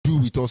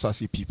with us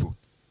as a people.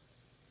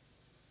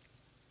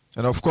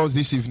 And of course,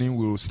 this evening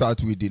we will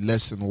start with the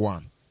lesson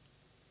 1.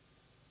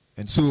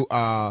 And so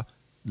our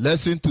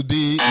lesson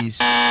today is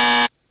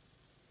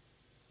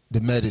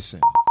the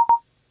medicine.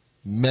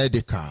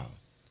 Medical.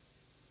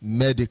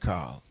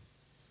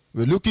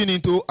 We're looking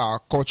into our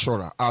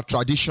cultural, our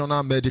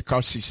traditional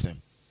medical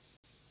system.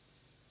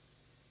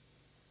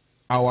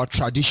 Our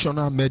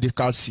traditional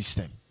medical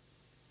system.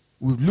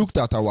 We've looked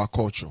at our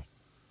culture.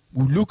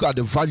 We look at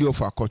the value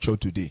of our culture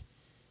today.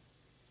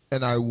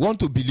 And I want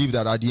to believe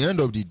that at the end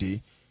of the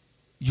day,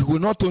 you will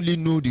not only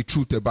know the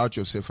truth about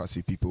yourself as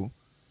a people,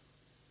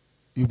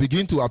 you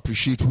begin to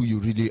appreciate who you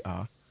really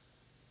are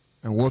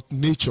and what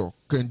nature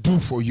can do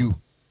for you.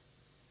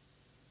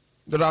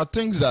 There are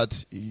things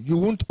that you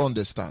won't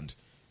understand.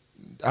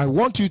 I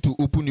want you to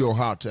open your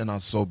heart and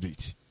absorb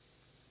it.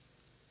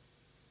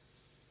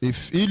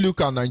 If you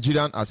look at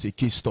Nigerian as a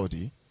case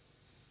study,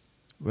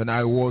 when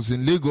I was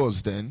in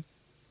Lagos then,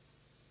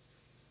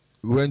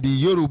 when the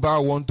Yoruba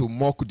want to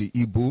mock the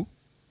Igbo,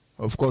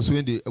 of course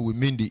when we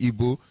mean the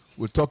Igbo,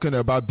 we're talking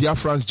about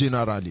Biafrans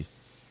generally.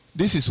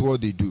 This is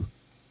what they do.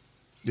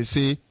 They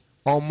say,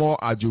 Omo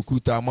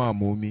ajokuta ma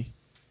momi.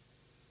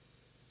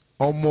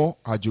 Omo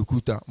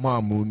ajokuta ma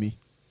momi.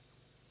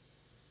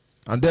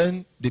 And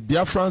then the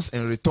Biafrans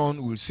in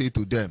return will say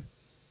to them,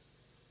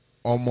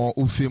 Omo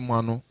ufe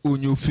mano,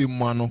 onyo ufe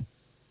mano.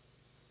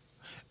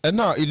 And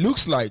now it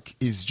looks like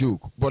it's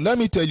joke, but let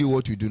me tell you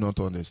what you do not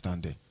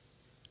understand there.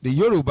 The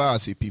Yoruba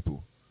as a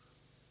people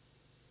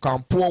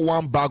can pour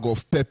 1 bag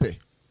of pepper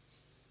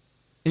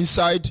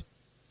inside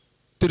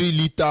 3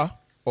 liters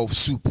of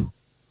soup.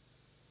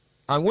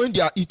 And when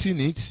they are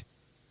eating it,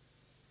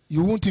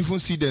 you won't even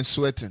see them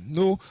sweating.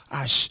 No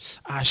ash.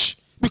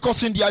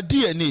 Because in their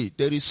DNA,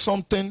 there is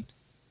something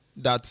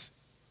that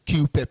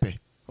kills pepper.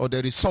 Or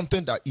there is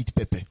something that eats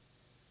pepper.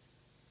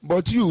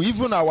 But you,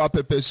 even our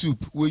pepper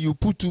soup, where you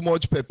put too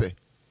much pepper,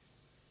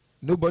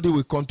 nobody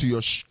will come to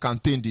your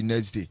canteen the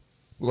next day.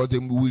 Because they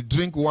will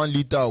drink 1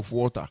 liter of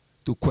water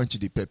to quench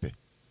the pepper.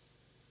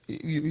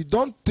 You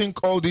don't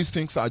think all these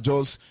things are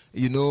just,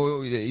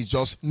 it's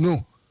just,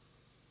 no.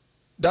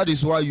 That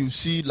is why you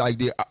see like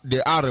the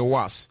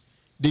Arewas.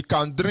 They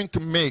can drink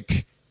milk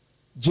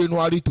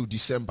January to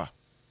December.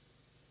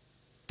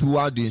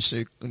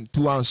 Everything,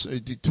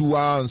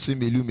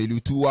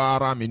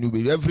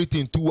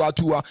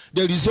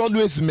 there is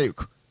always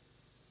milk.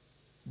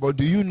 But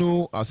do you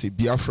know, as a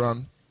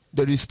Biafran,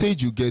 there is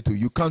stage you get to,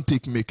 you can't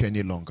take milk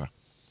any longer.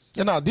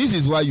 And now, this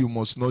is why you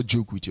must not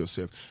joke with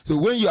yourself. So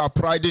when you are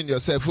priding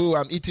yourself, oh,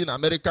 I'm eating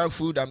American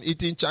food, I'm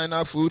eating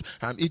China food,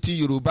 I'm eating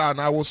Yoruba and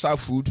Hausa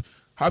food,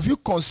 have you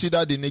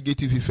considered the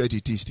negative effect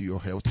it is to your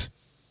health?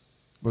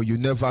 But you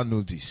never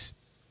know this.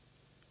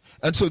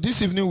 And so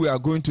this evening we are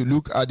going to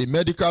look at the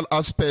medical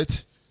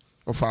aspect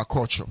of our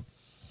culture.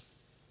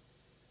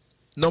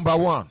 Number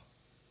 1,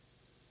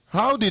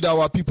 how did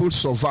our people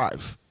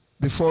survive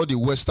before the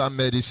Western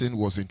medicine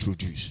was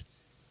introduced?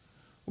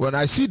 When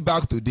I sit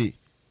back today,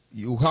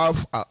 you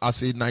have,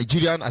 as a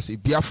Nigerian, as a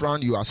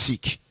Biafran, you are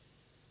sick.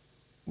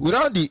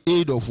 Without the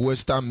aid of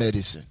Western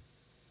medicine,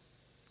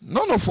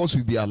 none of us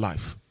will be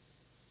alive.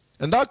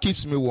 And that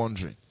keeps me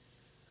wondering.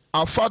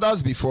 Our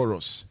fathers before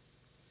us,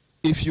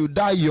 if you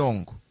die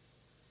young,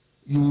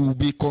 you will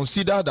be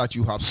considered that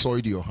you have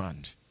soiled your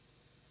hand.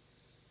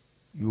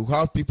 You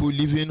have people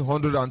living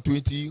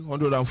 120,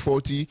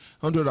 140,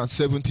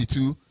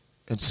 172,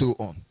 and so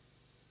on.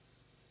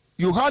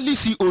 You hardly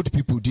see old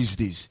people these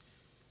days.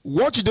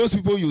 Watch those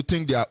people you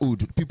think they are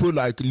old. People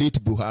like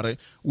late Buhari.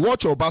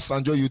 Watch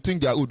Obasanjo, you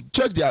think they are old.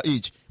 Check their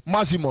age.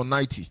 Maximum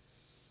 90.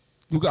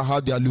 Look at how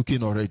they are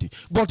looking already.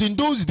 But in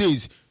those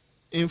days,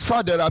 in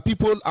fact, there are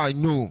people I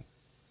know.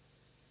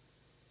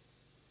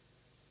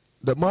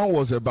 The man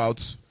was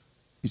about,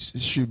 it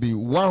should be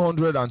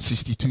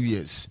 162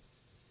 years.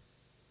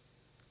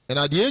 And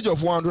at the age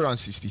of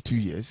 162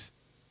 years,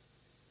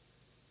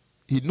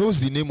 he knows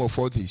the name of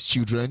all his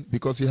children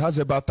because he has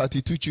about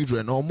 32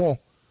 children or more.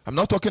 I'm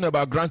not talking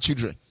about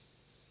grandchildren.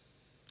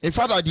 In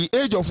fact, at the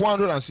age of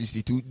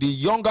 162, the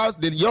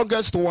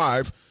youngest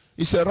wife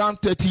is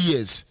around 30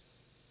 years.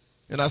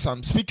 And as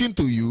I'm speaking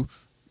to you,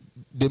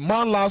 the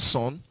man's last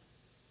son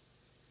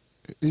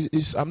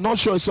is, I'm not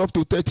sure it's up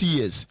to 30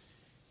 years.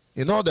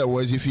 In other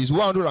words, if he's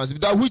 160,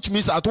 that which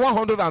means at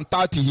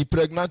 130 he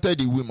pregnated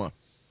a woman.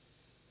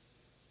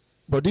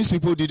 But these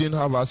people didn't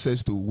have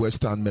access to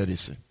Western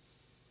medicine.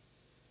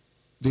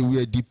 They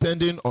were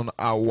depending on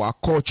our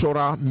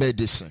cultural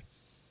medicine.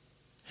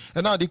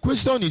 And now the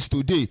question is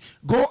today,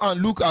 go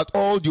and look at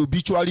all the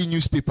obituary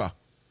newspaper.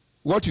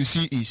 What you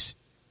see is,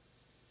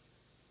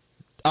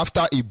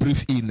 after a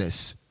brief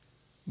illness,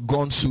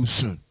 gone so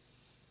soon,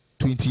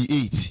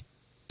 28,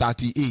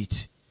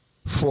 38,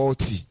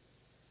 40.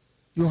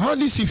 You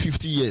hardly see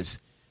 50 years.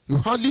 You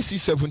hardly see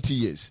 70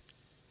 years.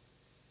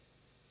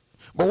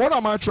 But what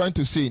am I trying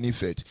to say in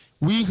effect?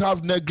 We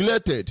have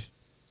neglected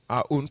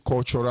our own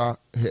cultural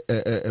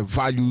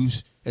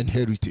values and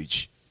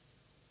heritage.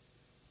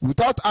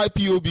 Without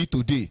IPOB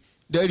today,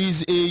 there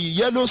is a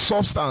yellow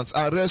substance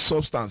and red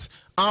substance.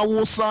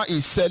 Awusa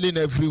is selling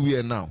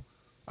everywhere now.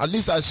 At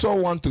least I saw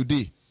one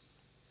today.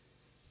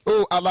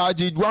 Oh,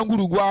 Alaji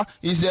Dwangurugwa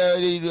is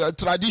a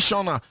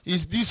traditional.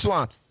 Is this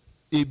one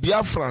a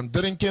Biafran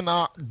drinking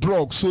a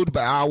drug sold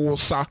by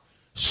Awusa?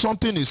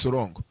 Something is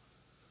wrong.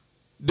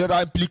 There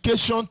are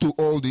implications to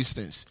all these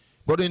things.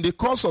 But in the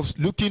course of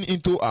looking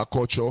into our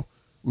culture,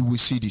 we will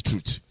see the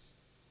truth.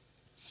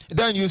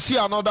 Then you see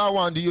another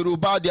one, the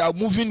Yoruba, they are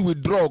moving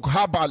with drug,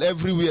 herbal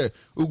everywhere.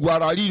 Ugu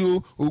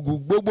arariro, ugu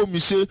gbogbo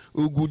mise,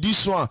 ugu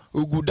this one,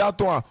 ugu that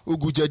one,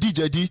 ugu jedi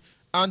jedi.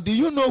 And do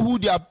you know who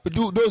they are,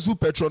 those who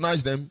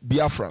patronize them?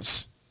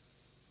 Biafrans.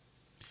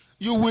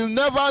 You will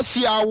never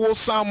see a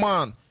Hausa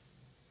man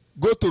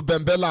go to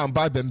Bembela and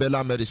buy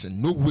Bembela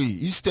medicine. No way.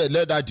 Instead,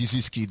 let that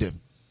disease kill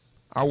them.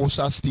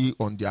 Hausa stay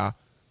on their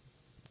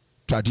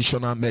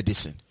traditional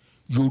medicine.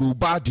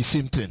 Yoruba, the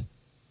same thing.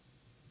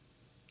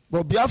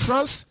 But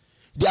Biafrans,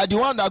 they are the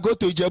one that go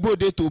to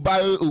Ijebode to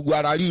buy Ugu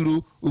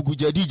Arariro, Ugu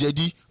Jedi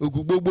Jedi,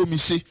 Ugu Gbogbo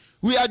Mise.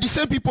 We are the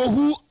same people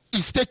who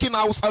is taking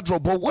Hausa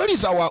drug. But where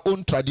is our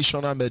own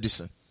traditional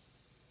medicine?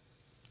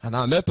 And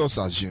now let us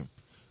assume,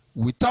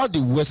 without the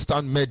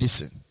Western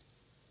medicine,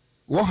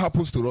 what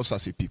happens to us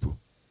as a people?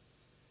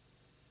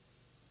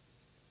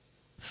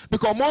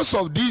 Because most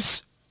of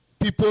these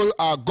people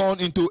are gone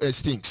into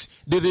extinct.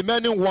 The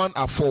remaining one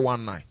are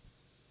 419.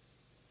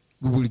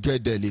 We will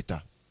get there later.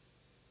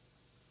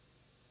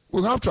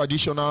 We have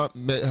traditional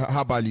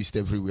herbalists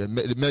everywhere,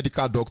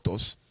 medical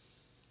doctors.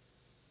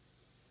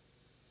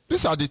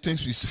 These are the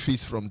things we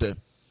face from them.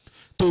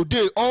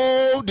 Today,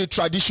 all the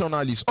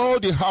traditionalists, all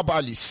the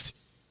herbalists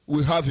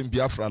we have in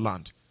Biafra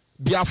land,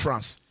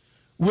 Biafrans,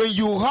 when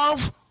you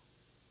have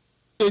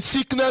a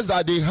sickness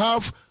that they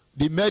have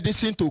the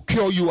medicine to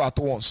cure you at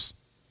once,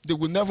 they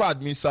will never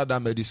administer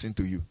that medicine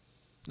to you.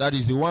 That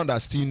is the one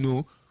that still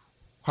know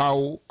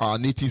how our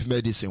native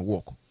medicine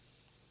work.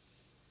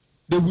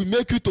 They will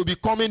make you to be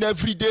coming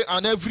every day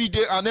and every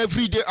day and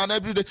every day and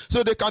every day.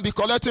 So they can be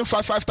collecting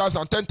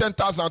 5,000,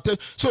 10,000.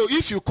 So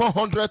if you come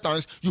 100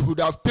 times, you would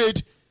have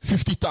paid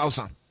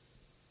 50,000.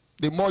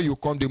 The more you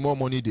come, the more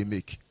money they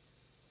make.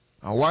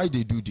 And why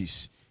they do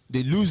this?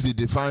 They lose the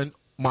divine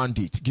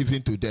mandate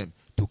given to them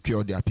to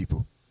cure their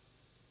people.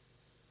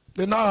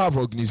 They now have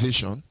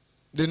organization.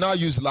 They now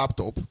use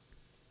laptop.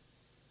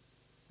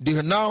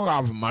 They now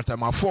have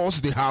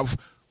metamorphose. They have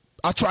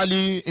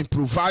actually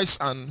improvise.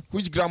 And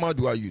which grammar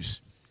do I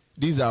use?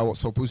 These are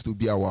supposed to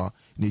be our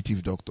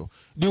native doctor.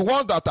 The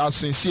ones that are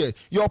sincere,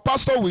 your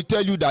pastor will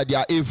tell you that they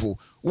are evil.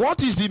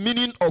 What is the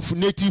meaning of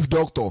native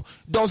doctor?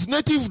 Does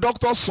native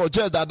doctor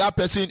suggest that that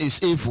person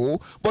is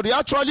evil? But they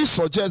actually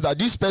suggest that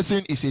this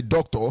person is a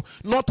doctor,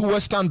 not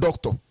Western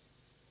doctor.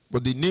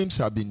 But the names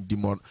have been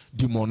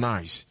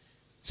demonized.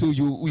 So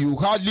you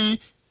hardly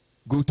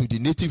go to the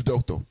native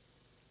doctor.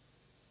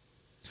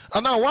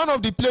 And now one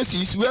of the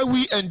places where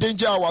we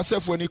endanger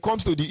ourselves when it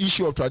comes to the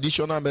issue of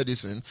traditional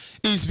medicine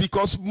is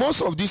because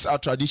most of these are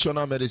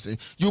traditional medicine.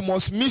 You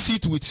must mix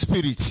it with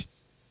spirit.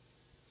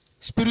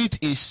 Spirit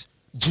is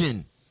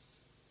jinn.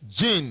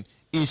 Jinn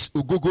is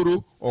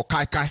ogogoro or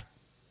kaikai.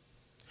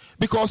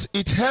 Because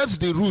it helps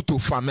the root to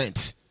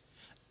ferment.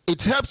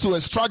 It helps to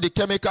extract the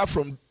chemical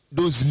from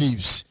those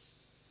leaves,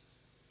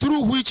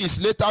 through which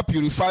is later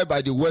purified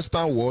by the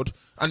Western world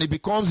and it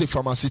becomes a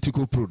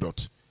pharmaceutical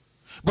product.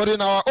 But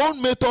in our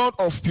own method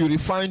of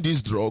purifying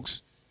these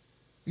drugs,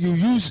 you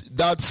use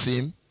that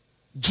same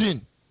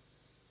gin.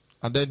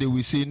 And then they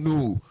will say,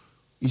 no,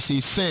 it's a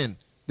sin.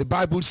 The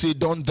Bible says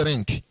don't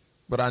drink,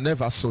 but I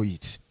never saw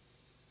it.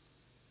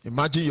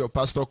 Imagine your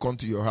pastor come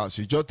to your house.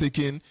 You're just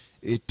taking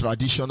a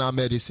traditional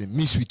medicine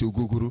mixed with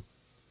ogogoro.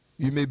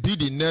 You may be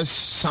the next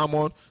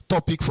sermon,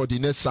 topic for the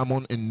next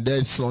sermon in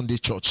their Sunday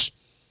church.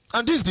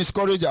 And this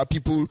discourages our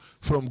people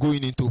from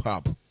going into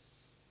herb.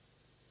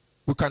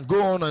 We can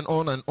go on and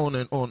on and on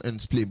and on and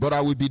explain, but I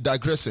will be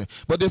digressing.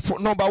 But the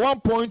number one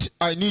point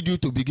I need you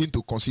to begin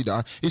to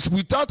consider is,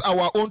 without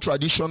our own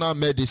traditional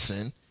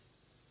medicine,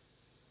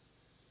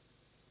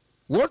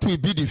 what will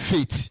be the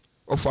fate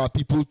of our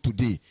people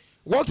today?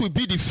 What will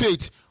be the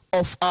fate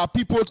of our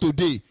people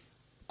today,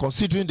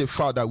 considering the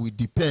fact that we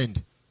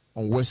depend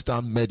on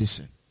Western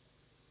medicine?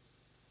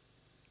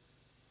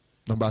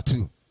 Number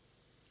two,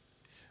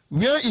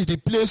 where is the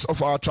place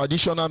of our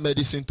traditional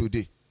medicine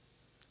today?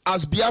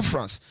 As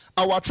Biafrans,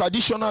 our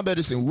traditional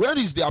medicine, where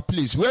is their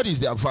place? Where is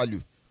their value?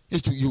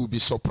 You will be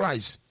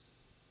surprised.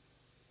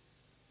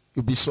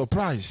 You'll be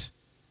surprised.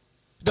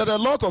 There are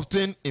a lot of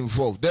things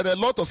involved. There are a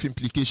lot of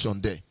implications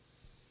there.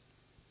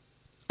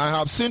 I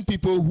have seen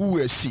people who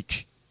were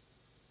sick,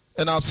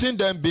 and I've seen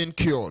them being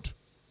cured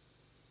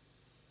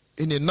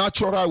in a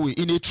natural way,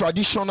 in a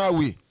traditional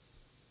way.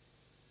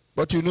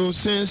 But you know,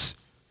 since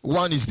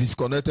one is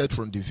disconnected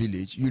from the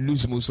village, you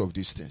lose most of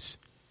these things.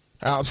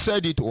 I have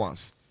said it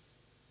once.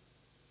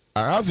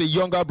 I have a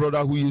younger brother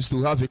who used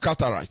to have a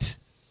cataract.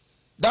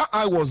 That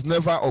eye was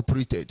never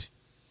operated.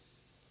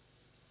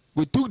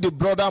 We took the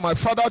brother, my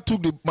father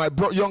took my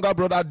younger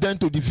brother then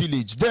to the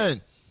village. Then,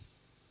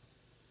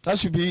 that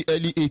should be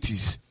early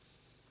 80s.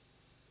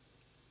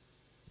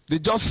 They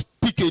just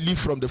pick a leaf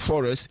from the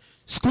forest,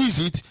 squeeze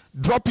it,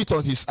 drop it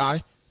on his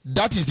eye.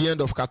 That is the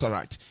end of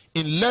cataract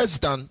in less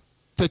than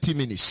 30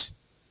 minutes.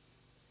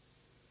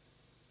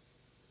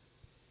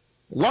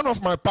 One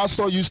of my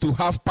pastors used to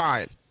have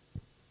pile.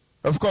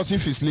 Of course,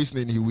 if he's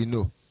listening, he will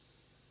know.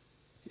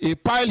 A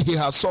pile he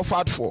has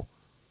suffered for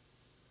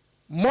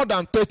more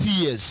than 30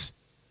 years.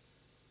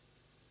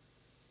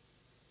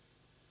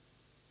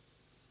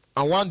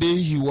 And one day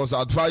he was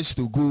advised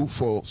to go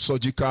for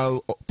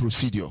surgical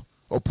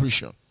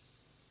operation.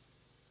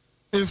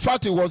 In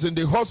fact, it was in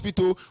the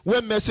hospital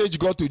when message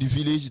got to the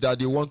village that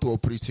they want to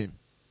operate him.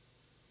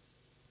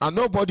 And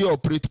nobody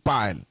operate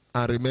pile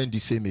and remain the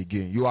same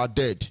again. You are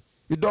dead.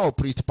 You don't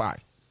operate pile.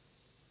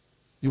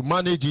 You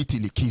manage it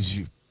till it kills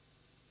you.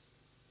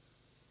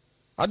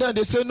 And then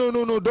they say,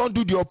 no, don't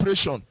do the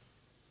operation.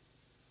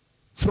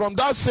 From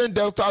that same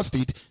Delta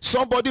State,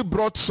 somebody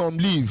brought some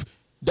leaf.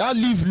 That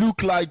leaf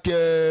looked like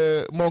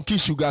monkey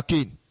sugar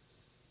cane,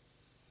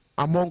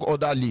 among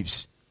other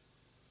leaves.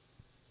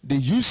 They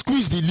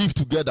squeeze the leaf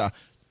together,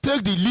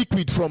 take the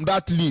liquid from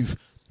that leaf,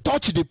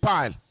 touch the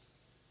pile,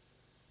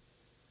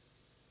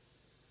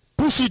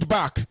 push it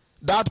back.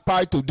 That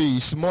pile today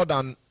is more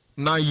than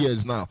 9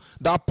 years now.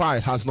 That pile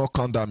has not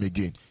come down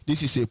again.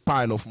 This is a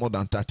pile of more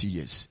than 30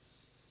 years.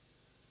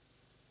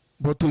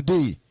 But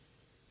today,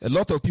 a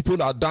lot of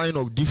people are dying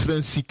of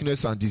different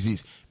sickness and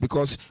disease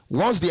because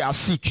once they are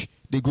sick,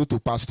 they go to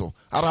pastor.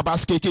 Now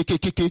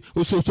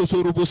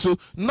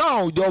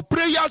your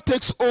prayer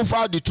takes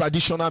over the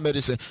traditional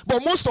medicine.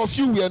 But most of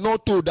you were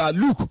not told that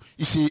Luke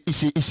is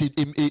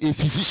a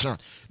physician.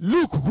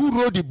 Luke, who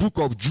wrote the book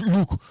of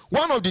Luke,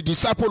 one of the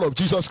disciples of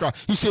Jesus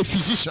Christ, is a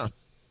physician.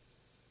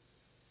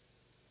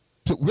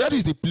 So where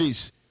is the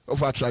place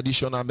of our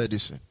traditional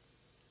medicine?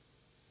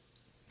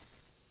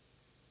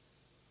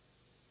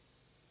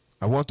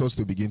 I want us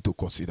to begin to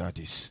consider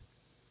this.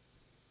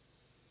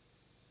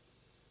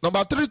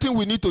 Number 3 thing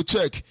we need to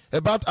check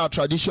about our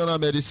traditional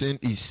medicine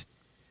is,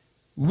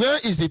 where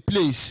is the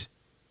place?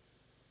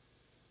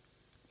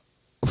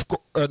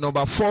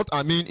 Number 4,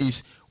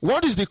 is,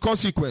 what is the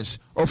consequence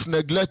of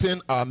neglecting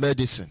our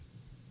medicine?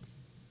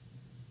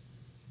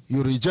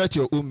 You reject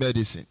your own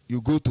medicine.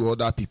 You go to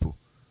other people.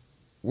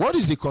 What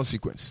is the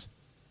consequence?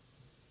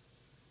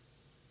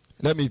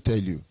 Let me tell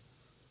you.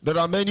 There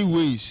are many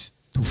ways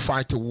to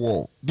fight a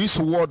war. This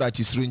war that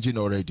is raging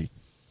already.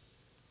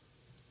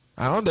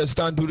 I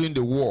understand during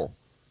the war,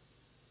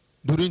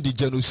 during the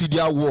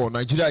genocidal war,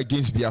 Nigeria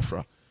against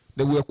Biafra,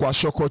 they were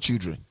Kwashoko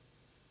children.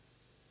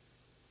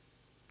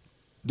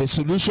 The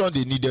solution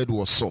they needed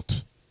was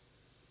salt.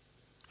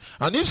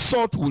 And if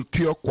salt will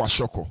cure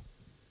Kwashoko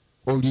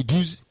or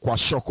reduce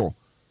Kwashoko,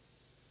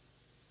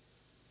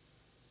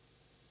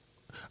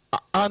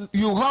 and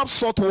you have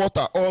salt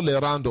water all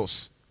around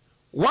us,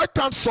 why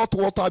can't salt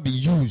water be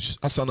used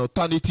as an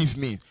alternative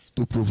means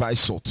to provide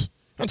salt?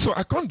 And so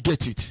I can't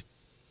get it.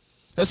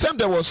 Except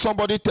there was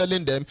somebody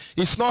telling them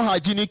it's not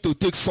hygienic to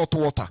take salt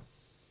water.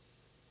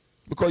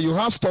 Because you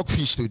have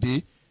stockfish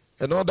today,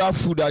 another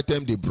food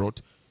item they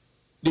brought.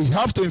 They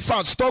have to, in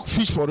fact,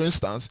 stockfish, for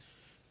instance,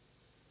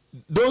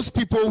 those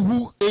people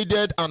who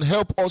aided and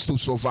helped us to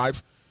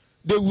survive,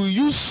 they will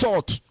use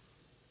salt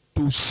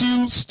to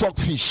seal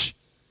stockfish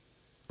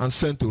and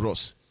send to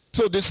us.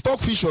 So the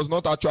stockfish was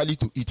not actually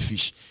to eat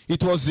fish.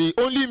 It was the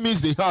only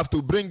means they have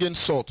to bring in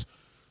salt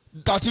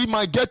that it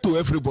might get to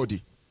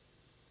everybody.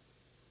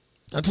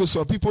 And so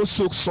some people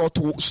soak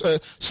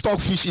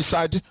stockfish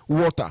inside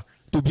water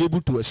to be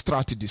able to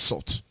extract the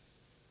salt.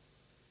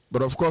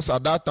 But of course,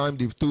 at that time,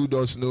 they told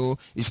us, no,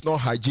 it's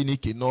not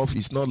hygienic enough.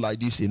 It's not like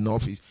this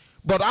enough.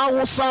 But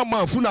our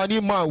man,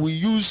 Fulani man, we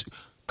use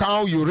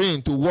cow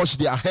urine to wash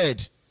their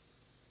head.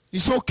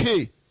 It's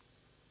okay.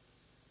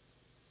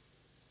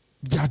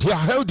 They are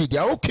healthy. They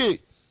are okay.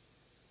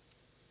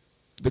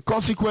 The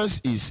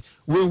consequence is,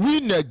 when we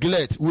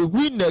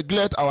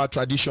neglect our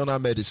traditional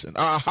medicine,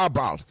 our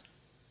herbal,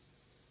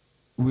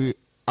 we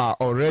are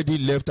already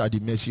left at the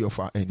mercy of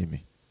our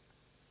enemy.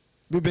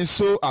 We've been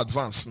so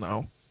advanced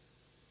now.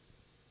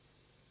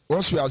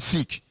 Once we are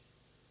sick,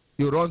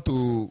 you run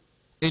to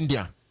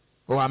India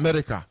or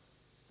America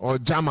or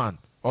German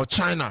or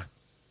China.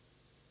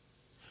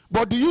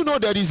 But do you know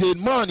there is a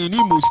man in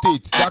Imo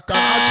State that can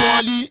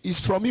actually, is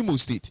from Imo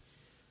State.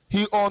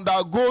 He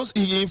undergoes,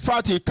 in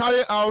fact, he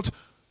carry out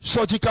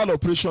surgical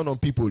operation on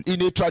people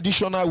in a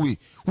traditional way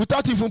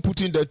without even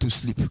putting them to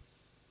sleep.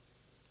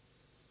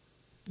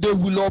 They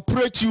will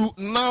operate you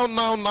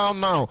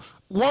now.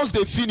 Once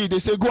they finish, they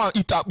say, go and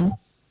eat abu.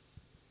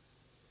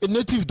 A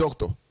native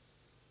doctor.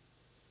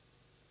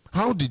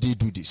 How did they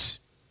do this?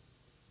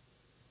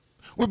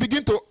 We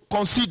begin to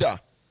consider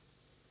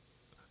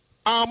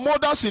our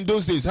mothers in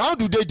those days. How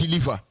do they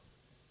deliver?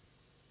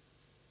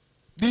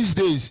 These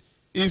days,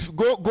 if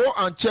go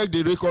and check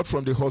the record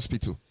from the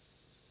hospital.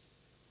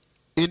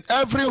 In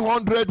every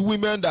 100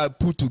 women that are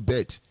put to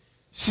bed,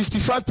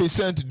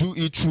 65% do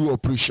it through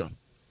operation.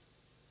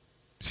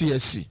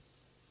 CSC.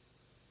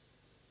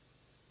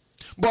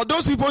 But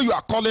those people you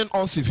are calling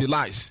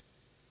uncivilized,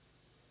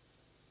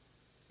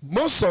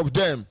 most of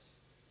them,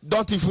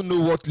 don't even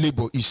know what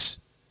labor is.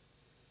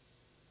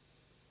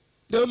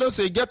 They will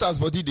say, get as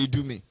body they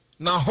do me.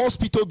 Now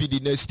hospital be the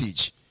next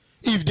stage.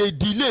 If they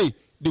delay,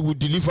 they will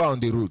deliver on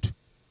the road.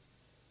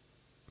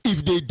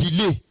 If they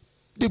delay,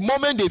 the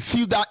moment they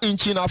feel that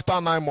inching after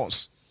 9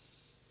 months.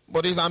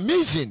 But it's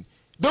amazing.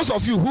 Those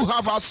of you who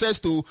have access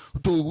to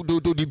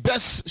the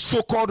best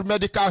so-called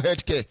medical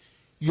health care,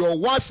 your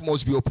wife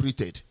must be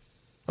operated.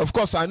 Of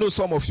course, I know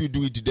some of you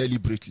do it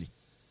deliberately.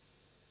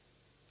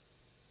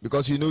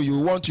 Because you know you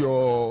want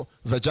your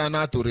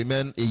vagina to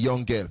remain a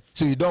young girl.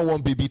 So you don't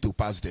want baby to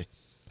pass there.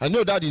 I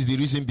know that is the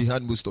reason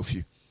behind most of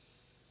you.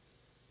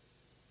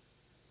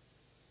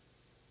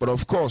 But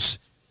of course,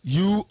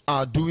 you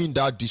are doing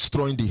that,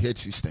 destroying the health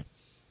system.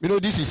 You know,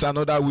 this is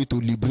another way to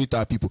liberate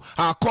our people.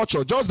 Our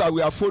culture, just that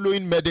we are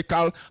following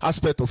medical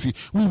aspect of it,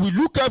 we will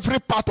look every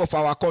part of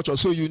our culture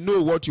so you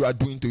know what you are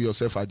doing to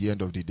yourself at the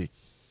end of the day.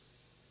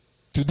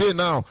 Today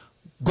now,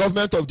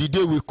 government of the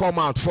day will come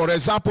out. For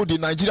example, the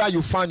Nigeria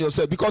you find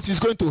yourself, because it's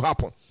going to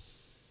happen.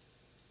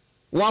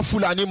 One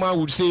Fulani man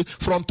would say,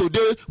 from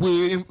today,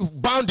 we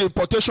ban the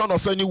importation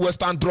of any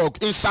Western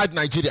drug inside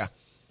Nigeria.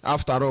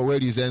 After all,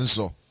 where is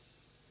Enzo?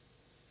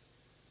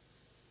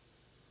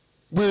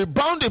 We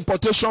ban the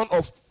importation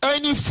of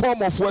any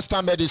form of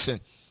Western medicine.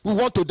 We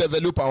want to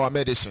develop our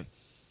medicine.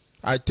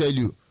 I tell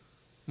you,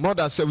 more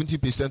than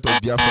 70% of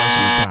Biafrans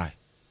will die,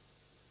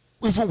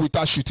 even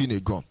without shooting a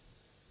gun.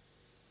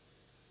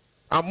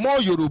 And more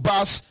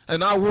Yorubas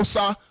and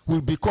Hausa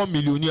will become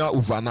millionaire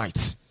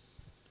overnight.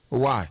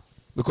 Why?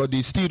 Because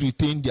they still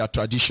retain their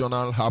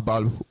traditional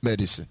herbal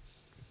medicine.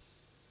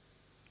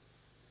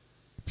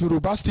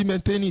 Yorubas still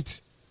maintain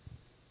it.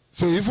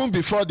 So even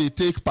before they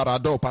take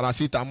Paradol,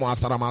 Paracetamol,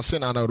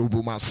 Astaramacin, and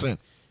Arubumacin,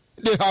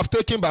 they have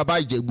taken Baba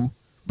Ijebu,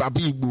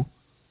 Babi Igbo.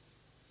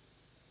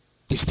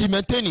 They still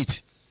maintain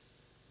it.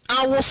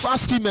 Hausa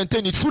still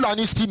maintain it.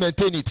 Fulani still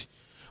maintain it.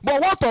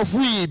 But what of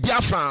we,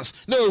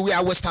 Biafrans? No, we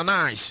are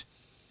westernized.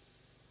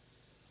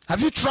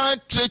 Have you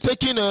tried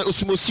taking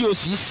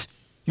osmosis?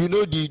 You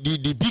know,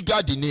 the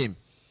bigger the name,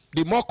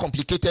 the more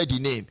complicated the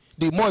name,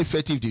 the more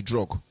effective the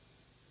drug.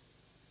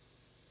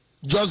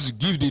 Just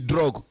give the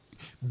drug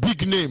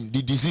big name,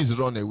 the disease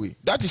run away.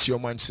 That is your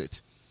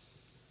mindset.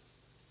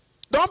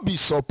 Don't be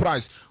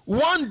surprised.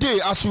 One day,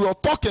 as we are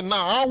talking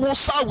now,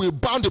 Hausa will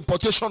ban the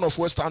importation of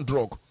Western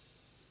drug.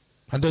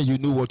 And then you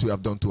know what we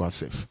have done to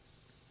ourselves.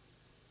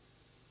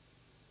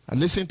 I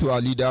listened to our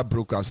leader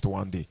broadcast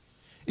one day.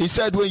 He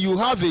said, when you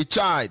have a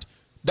child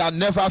that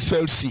never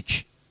felt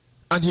sick,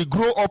 and he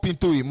grow up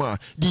into a man,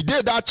 the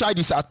day that child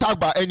is attacked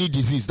by any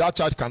disease, that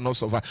child cannot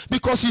survive.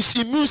 Because his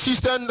immune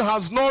system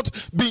has not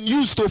been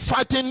used to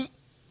fighting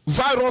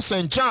virus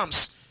and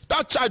germs.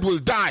 That child will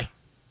die.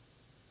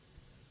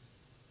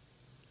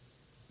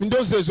 In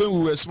those days when we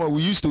were small,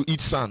 we used to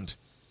eat sand.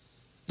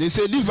 They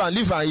say, liver,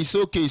 it's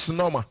okay, it's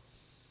normal.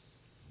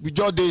 We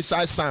just dey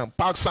inside sand,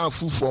 pack sand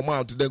food for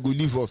mouth, then go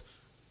leave us.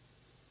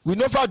 We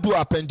never do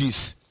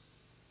appendix.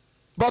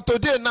 But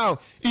today now,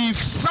 if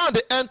sand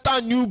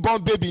enter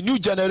newborn baby, new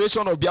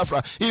generation of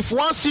Biafra, if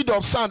one seed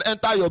of sand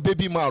enter your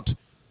baby mouth,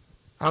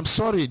 I'm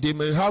sorry, they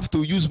may have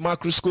to use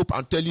microscope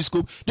and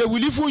telescope. They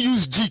will even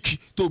use jig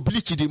to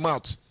bleach the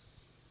mouth.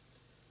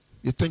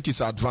 You think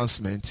it's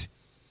advancement?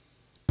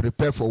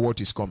 Prepare for what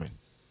is coming.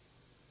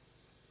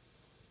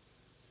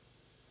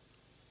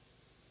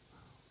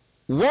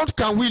 What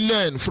can we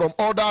learn from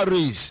other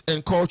race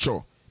and culture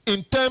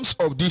in terms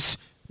of this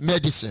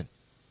medicine?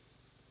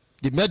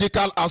 The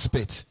medical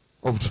aspect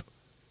of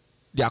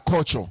their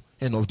culture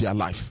and of their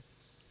life.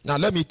 Now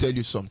let me tell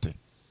you something.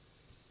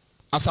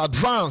 As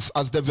advanced,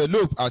 as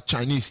developed as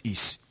Chinese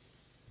is,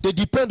 they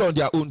depend on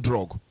their own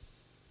drug.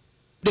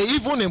 They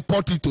even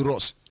import it to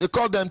us. They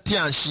call them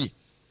Tianxi.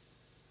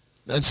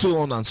 And so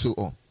on and so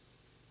on.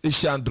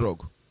 Asian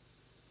drug.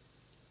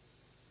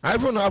 I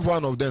even have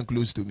one of them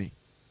close to me.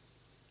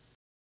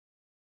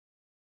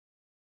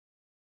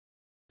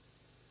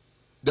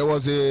 There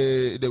was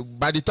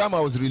by the time I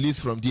was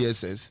released from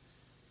DSS,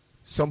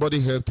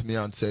 somebody helped me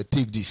and said,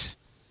 take this.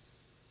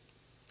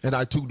 And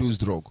I took those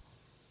drugs.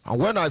 And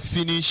when I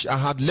finished, I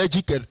had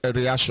allergic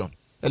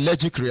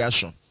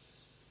reaction.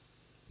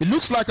 It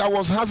looks like I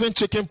was having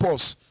chicken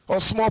pox or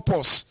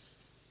smallpox.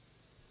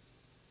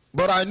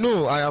 But I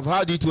know I have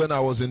had it when I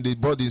was in the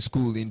boarding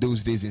school in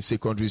those days in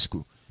secondary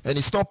school. And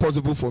it's not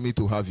possible for me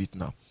to have it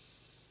now.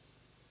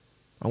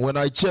 And when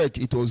I checked,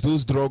 it was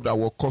those drugs that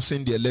were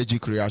causing the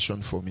allergic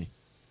reaction for me.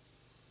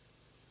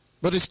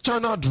 But it's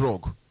China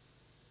drug.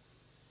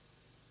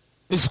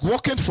 It's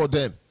working for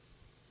them.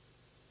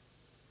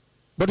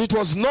 But it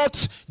was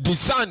not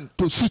designed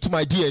to suit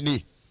my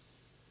DNA.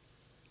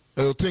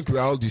 You think we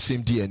are all the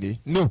same DNA?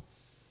 No.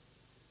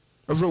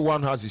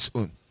 Everyone has his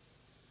own.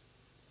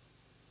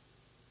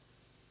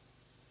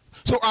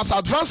 So as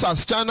advanced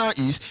as China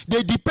is,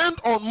 they depend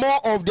on more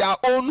of their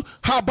own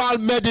herbal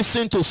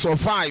medicine to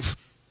survive.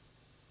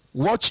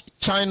 Watch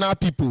China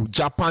people,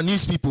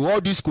 Japanese people, all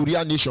these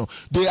Korean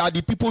nations. They are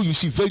the people you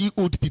see, very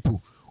old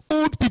people.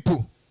 Old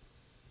people.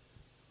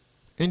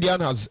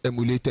 Indian has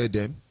emulated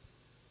them.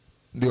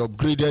 They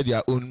upgraded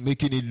their own,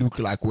 making it look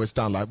like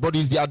Western life. But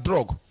it's their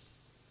drug.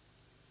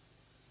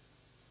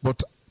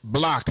 But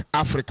black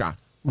Africa,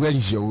 where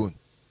is your own?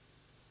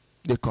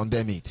 They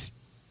condemn it.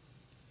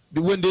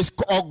 When they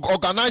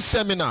organize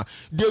seminar,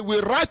 they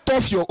will write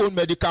off your own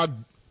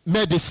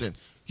medicine.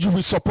 You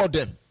will support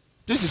them.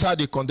 This is how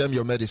they condemn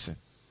your medicine.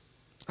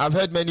 I've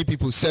heard many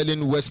people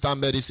selling Western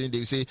medicine.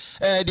 They say,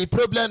 the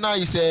problem now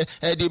is,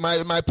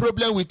 my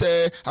problem with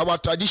our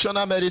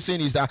traditional medicine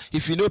is that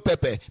if you know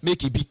pepper,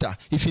 make it bitter.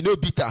 If you know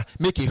bitter,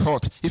 make it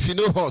hot. If you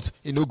know hot,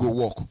 you know go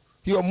walk.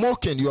 You're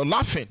mocking, you're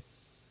laughing.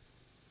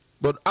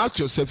 But ask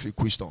yourself a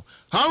question.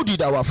 How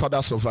did our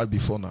fathers survive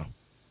before now?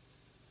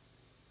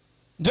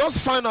 Just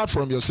find out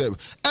from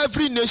yourself.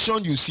 Every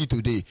nation you see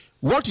today,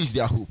 what is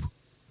their hope?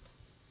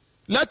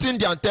 Let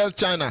India tell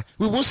China,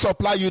 we won't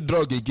supply you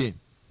drug again.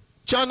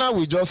 China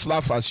will just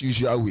laugh as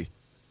usual way.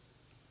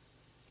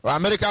 Or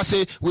America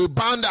say, we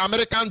ban the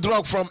American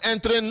drug from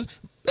entering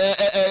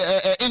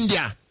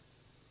India.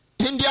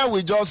 India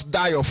will just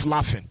die of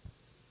laughing.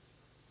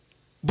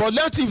 But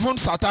let even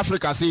South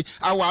Africa say,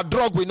 our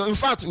drug will not. In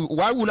fact,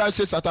 why would I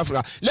say South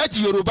Africa? Let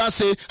Yoruba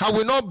say, I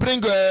will not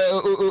bring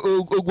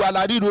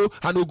Ogwalariro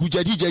and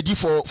Ogujedi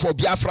for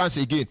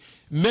Biafrans again.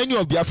 Many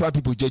of Biafran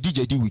people,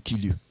 Jedi will kill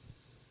you.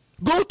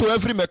 Go to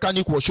every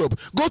mechanic workshop.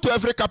 Go to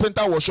every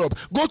carpenter workshop.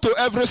 Go to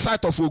every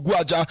site of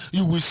Oguaja.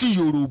 You will see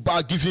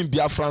Yoruba giving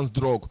Biafrans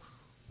drug.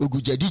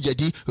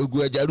 Ogujedi,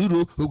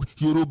 Ogwajariro,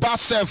 Yoruba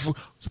self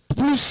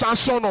put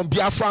sanction on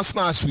Biafrans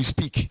now as we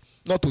speak.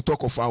 Not to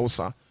talk of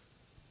Hausa.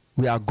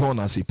 We are gone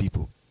as a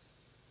people.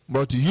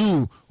 But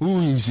you,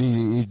 who is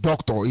a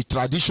doctor, a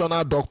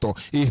traditional doctor,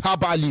 a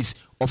herbalist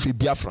of a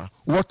Biafra,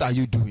 what are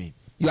you doing?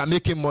 You are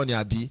making money,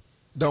 Abi.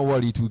 Don't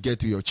worry, it will get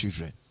to your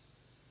children.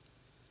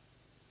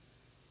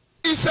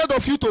 Instead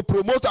of you to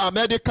promote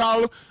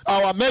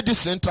our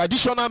medicine,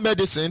 traditional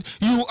medicine,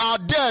 you are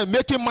there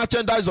making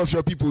merchandise of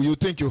your people. You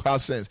think you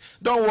have sense.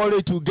 Don't worry,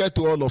 it will get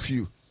to all of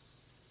you.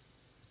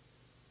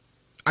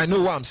 I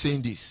know why I'm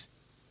saying this.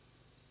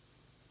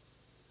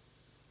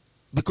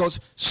 Because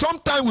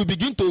sometimes we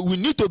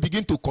need to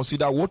begin to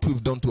consider what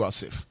we've done to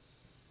ourselves.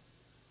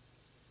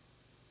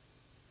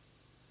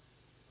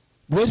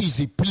 Where is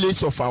the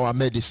place of our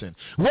medicine?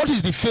 What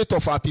is the fate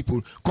of our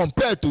people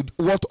compared to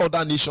what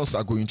other nations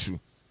are going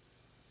through?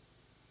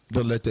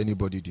 Don't let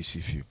anybody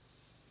deceive you.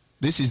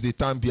 This is the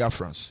time,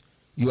 Biafrans.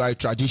 You are a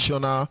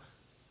traditional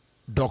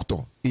doctor,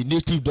 a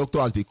native doctor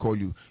as they call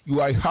you. You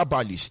are a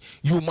herbalist.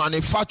 You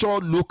manufacture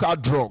local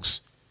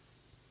drugs.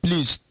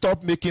 Please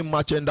stop making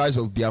merchandise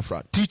of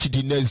Biafra. Teach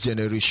the next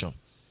generation.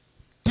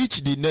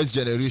 Teach the next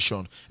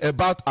generation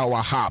about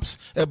our herbs,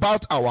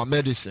 about our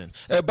medicine,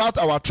 about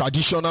our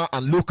traditional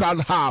and local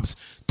herbs.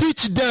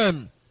 Teach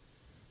them.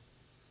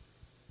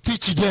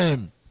 Teach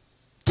them.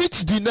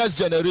 Teach the next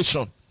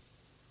generation.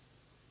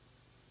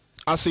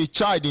 As a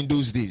child in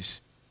those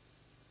days,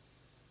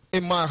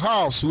 in my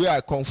house where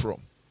I come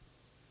from,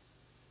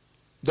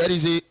 there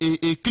is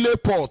a clay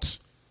pot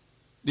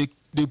they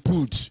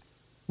put.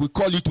 We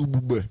call it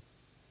ubube.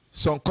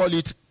 Some call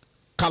it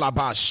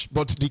calabash,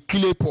 but the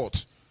clay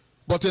pot.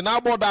 But in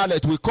our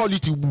dialect, we call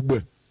it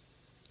ubube.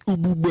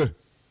 Ubube.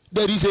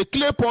 There is a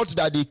clay pot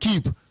that they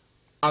keep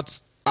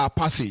at our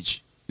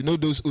passage. You know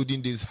those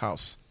olden days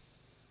house.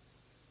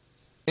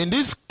 In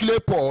this clay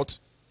pot,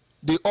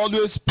 they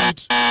always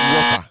put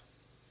water.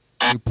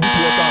 They put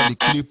water on the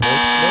clay pot,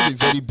 not a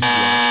very big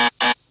one.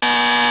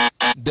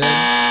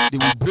 Then they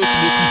will break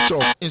native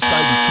chalk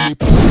inside the clay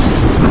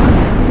pot.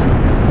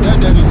 Then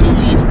there is a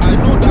leaf. I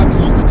know that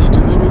leaf. Till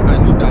tomorrow, I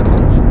know that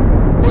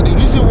leaf. But the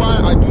reason why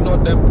I do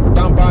not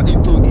damper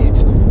into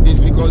it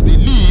is because the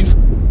leaf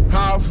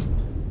have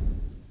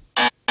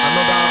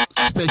another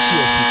species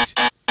of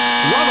it.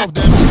 One of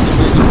them is the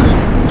medicine.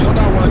 The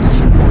other one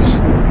is a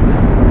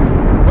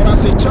poison. But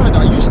as a child,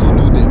 I used to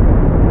know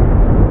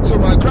them. So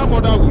my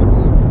grandmother would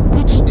go,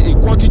 put a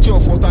quantity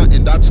of water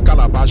in that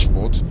calabash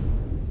pot,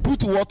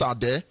 put water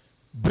there,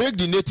 break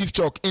the native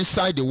chalk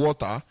inside the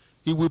water.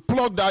 He will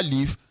plug that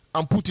leaf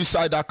and put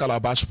inside that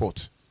calabash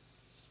pot.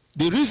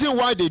 The reason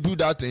why they do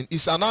that thing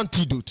is an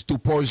antidote to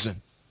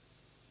poison.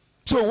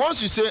 So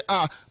once you say,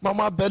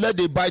 Mama Belle,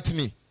 they bite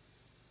me,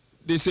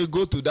 they say,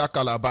 go to that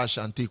calabash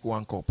and take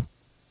 1 cup.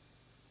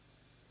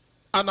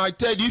 And I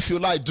tell you, if you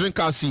like, drink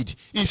acid.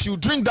 If you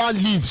drink that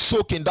leaf,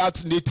 soak in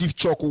that native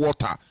chalk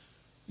water,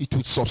 it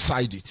will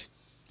subside it.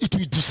 It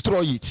will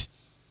destroy it.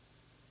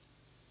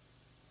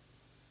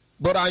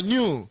 But I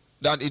knew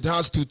that it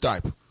has 2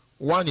 types.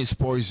 One is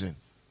poison.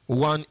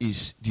 One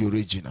is the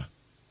original.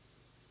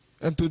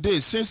 And today,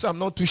 since I'm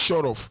not too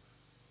sure of,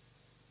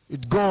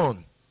 it's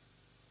gone.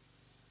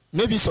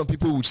 Maybe some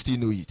people would still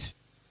know it.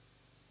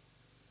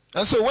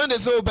 And so when they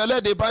say, oh,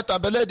 Belle, they bite her,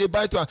 Belle, they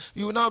bite her,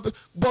 you now.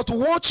 But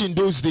watch in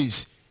those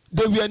days,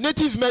 they were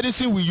native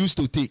medicine we used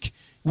to take.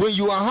 When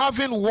you are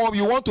having worm,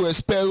 you want to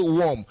expel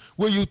worm.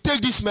 When you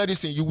take this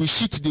medicine, you will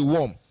shit the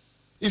worm.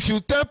 If you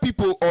tell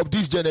people of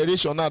this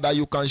generation now that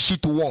you can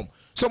shit worm,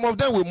 some of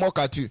them will mock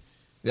at you.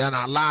 Then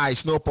a lie,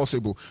 it's not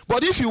possible.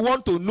 But if you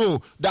want to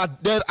know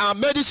that there are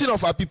medicine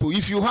of our people,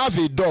 if you have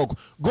a dog,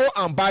 go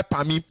and buy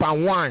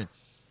palm wine.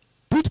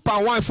 Put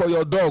palm wine for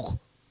your dog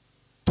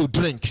to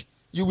drink.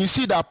 You will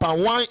see that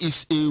palm wine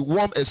is a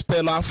worm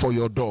expeller for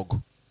your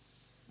dog.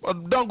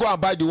 But don't go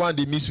and buy the one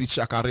they mix with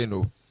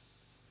Shakareno.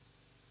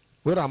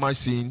 What am I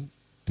saying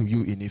to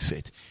you in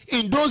effect?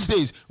 In those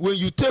days, when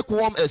you take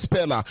worm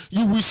expeller,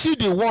 you will see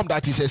the worm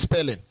that is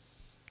expelling.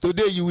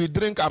 Today you will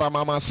drink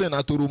aramamasen,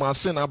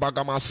 aturumasen,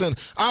 abagamasen.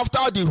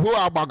 After the whole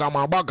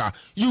abagamabaga,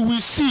 you will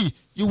see,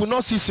 you will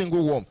not see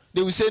single worm.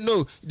 They will say,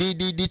 no,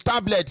 the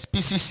tablet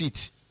PCC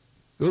it.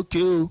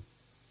 Okay.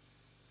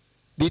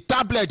 The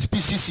tablet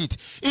PCC it.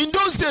 In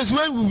those days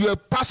when we were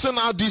passing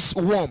out this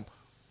worm,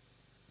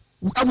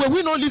 were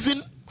we not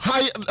living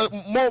high,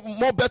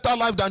 more better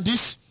life than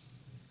this?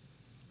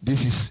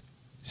 This is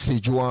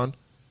stage 1,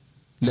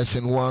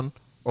 lesson 1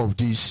 of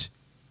this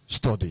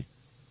study,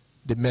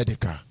 the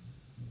medical.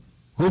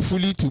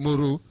 Hopefully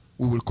tomorrow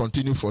we will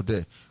continue for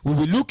there. We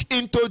will look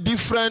into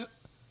different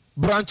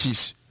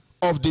branches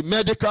of the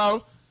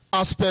medical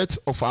aspect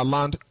of our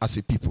land as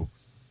a people.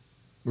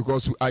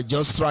 Because I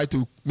just try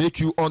to make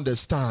you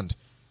understand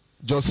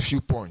just a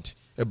few points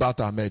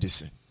about our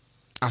medicine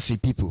as a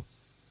people.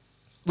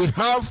 We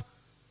have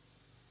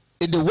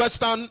in the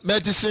Western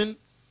medicine,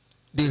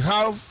 they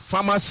have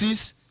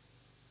pharmacists,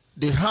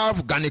 they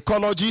have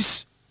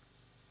gynecologists,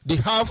 they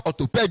have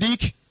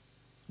orthopedic,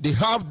 they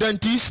have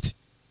dentists,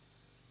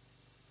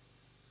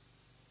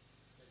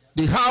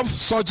 they have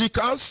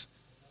surgicals,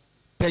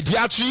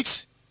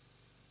 pediatrics,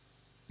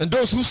 and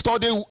those who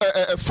study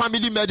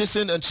family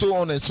medicine and so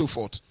on and so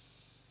forth.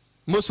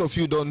 Most of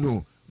you don't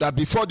know that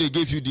before they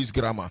gave you this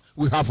grammar,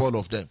 we have all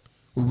of them.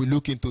 We will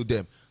look into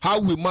them. How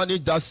we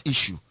manage that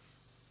issue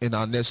in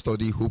our next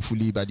study,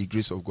 hopefully by the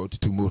grace of God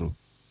tomorrow.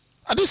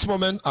 At this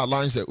moment, our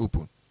lines are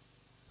open.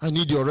 I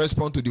need your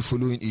response to the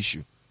following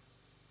issue.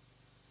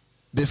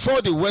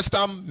 Before the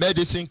Western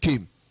medicine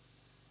came,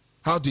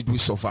 how did we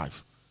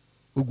survive?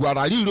 All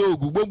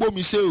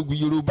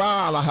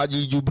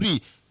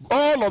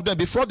of them,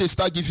 before they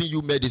start giving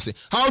you medicine,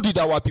 how did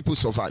our people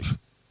survive?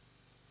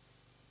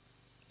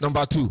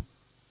 Number 2,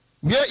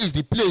 where is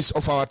the place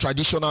of our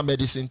traditional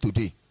medicine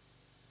today?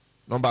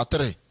 Number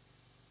 3,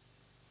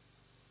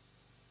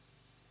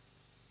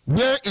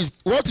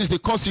 what is the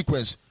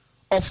consequence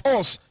of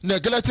us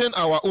neglecting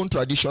our own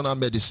traditional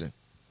medicine?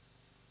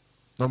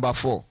 Number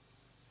 4,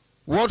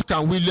 what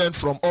can we learn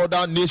from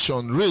other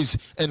nations,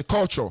 race, and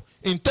culture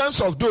in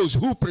terms of those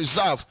who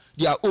preserve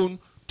their own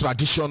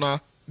traditional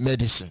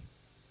medicine?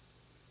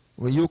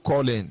 When you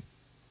call in,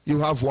 you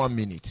have 1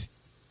 minute.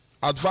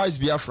 Advise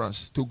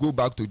Biafrans to go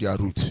back to their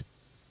roots.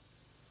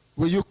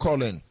 When you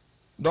call in,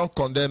 don't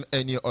condemn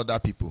any other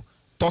people.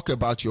 Talk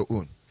about your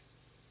own.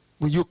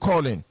 When you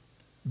call in,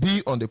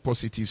 be on the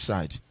positive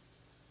side.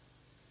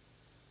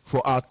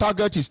 For our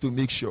target is to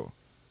make sure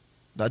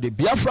that the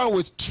Biafra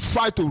will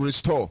try to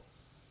restore,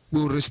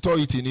 will restore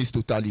it in its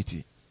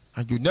totality.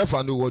 And you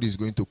never know what is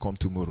going to come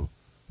tomorrow.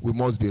 We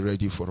must be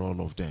ready for all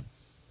of them.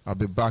 I'll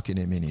be back in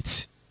a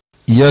minute.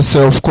 Yes,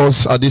 sir, of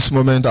course, at this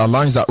moment, our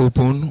lines are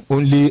open.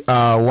 Only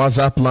our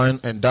WhatsApp line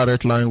and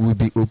direct line will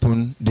be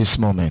open this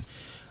moment.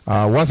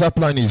 Our WhatsApp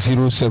line is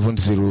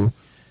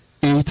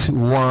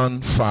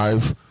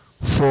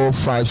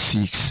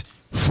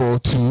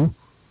 070-815-45642.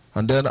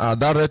 And then our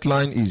direct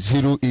line is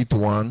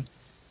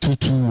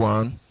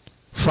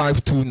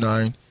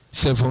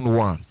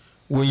 081-221-52971.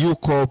 When you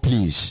call,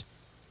 please,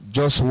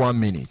 just 1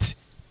 minute,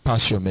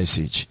 pass your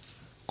message.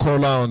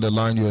 Caller on the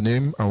line, your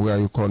name and where are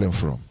you calling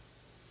from?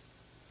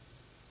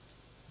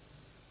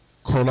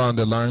 Caller on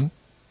the line.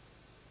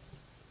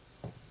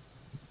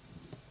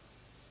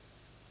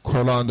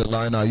 Caller on the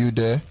line, are you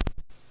there?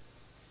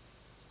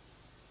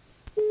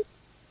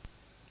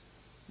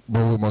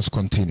 But we must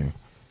continue.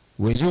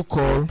 When you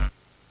call,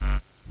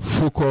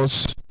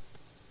 focus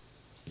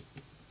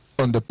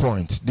on the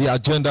point, the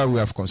agenda we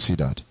have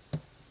considered.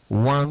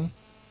 1,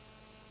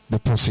 the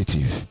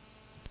positive.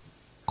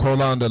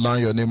 Caller on the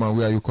line, your name and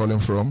where are you calling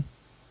from?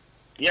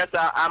 Yes,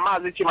 sir. I'm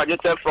Azichima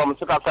Joseph from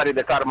Sukasari,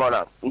 the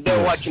Carmona.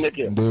 They're watching it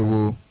here. They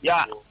will.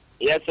 Yeah.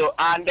 Yes, so,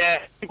 and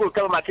people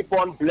come and keep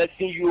on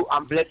blessing you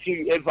and blessing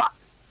you ever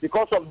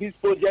because of this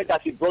project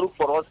that you brought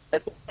for us,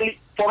 especially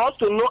for us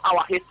to know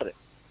our history,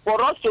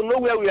 for us to know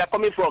where we are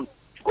coming from.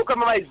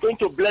 Kukamama is going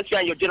to bless you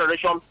and your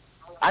generation.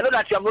 I know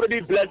that you have already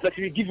blessed, but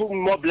we give you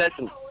more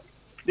blessing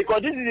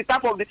because this is the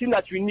type of the thing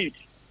that we need.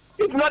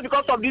 If not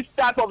because of this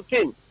type of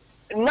thing,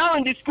 now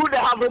in the school they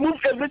have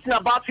removed everything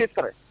about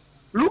history.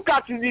 Look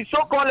at the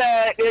so-called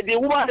the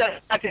woman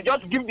that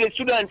just give the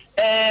students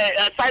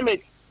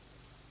assignment.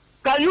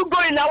 Can you go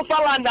in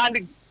Hausa land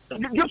and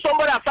give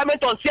somebody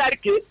assignment on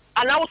CRK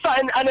and Hausa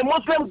and a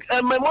Muslim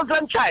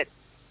child?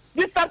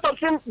 This type of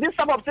thing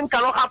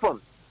cannot happen.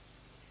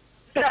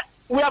 So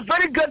we are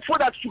very grateful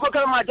that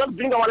Shukokanama just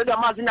bring our leader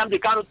Mazin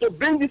Amdekano to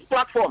bring this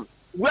platform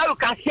where we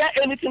can hear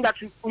anything that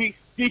we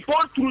the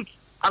whole truth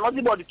and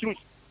nothing but the truth.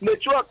 May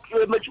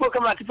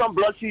Shukokanama keep on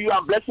blessing you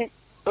and blessing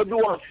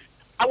everyone.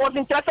 I was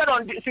interested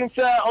since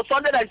on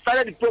Sunday that I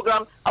started the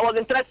program. I was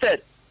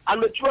interested,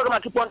 and the program I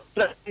keep on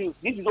interested.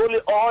 This is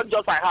only all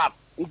just I have.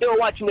 They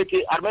watch me.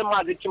 I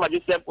remember the Chima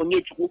Joseph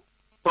Onyechuku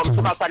from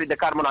Southside the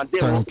Carmen, and they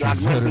Thank you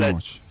very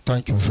much.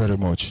 Thank you very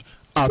much.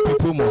 Our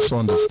people must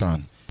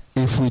understand: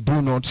 if we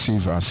do not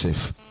save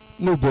ourselves,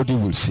 nobody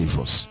will save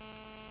us.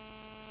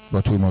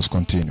 But we must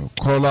continue.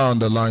 Caller on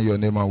the line, your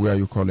name and where are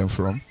you calling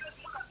from?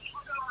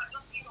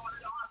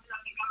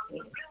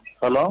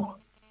 Hello?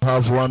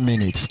 Have 1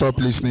 minute. Stop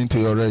listening to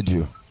your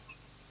radio.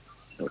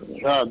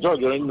 Yeah,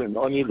 George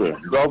Onibe.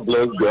 God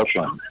bless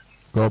Biafra.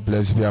 God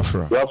bless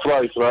Biafra.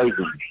 Biafra is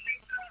rising.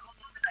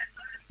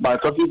 My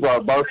topic was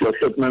about your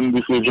statement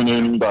this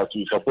evening that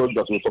we're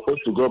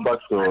supposed to go back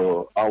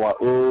to our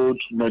old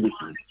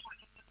medicine.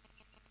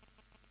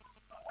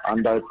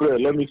 And I pray,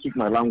 let me speak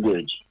my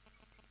language.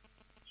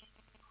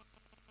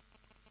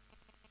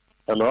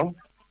 Hello?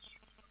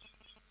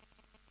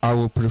 I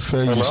will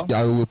prefer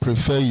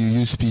you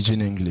use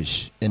Pidgin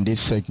English in this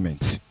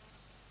segment.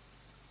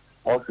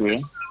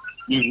 Okay.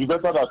 It's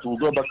better that we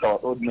go back to our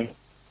old medicine.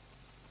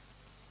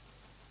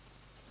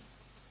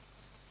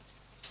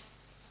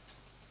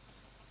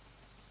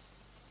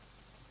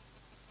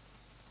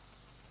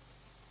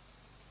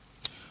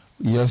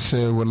 Yes,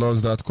 sir, we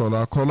lost that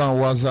caller. Caller on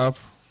WhatsApp.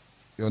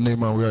 Your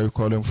name and where are you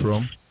calling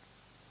from?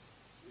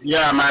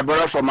 Yeah, my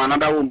brother from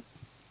another woman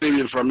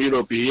from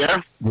Europe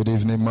here. Good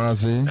evening,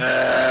 Mazi.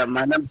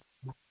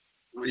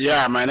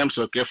 My name's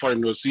okay for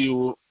him to see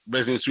you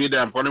based in Sweden.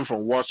 I'm calling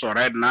from Warsaw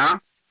right now.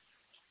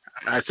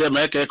 I say,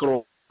 make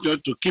to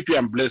keep you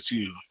and bless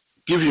you,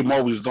 give you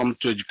more wisdom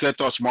to educate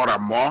us more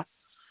and more.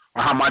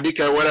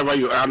 Wherever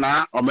you are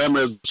now, or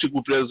members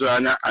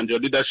and your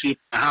leadership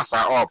hands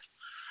are up.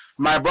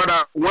 My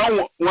brother,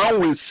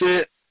 when we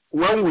say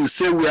we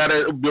are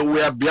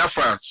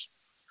Biafrans,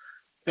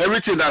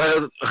 everything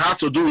that has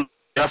to do with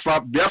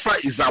Biafra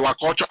is our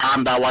culture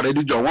and our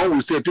religion. When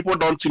we say, people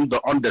don't seem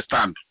to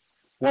understand.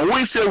 When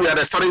we say we are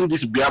restoring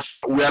this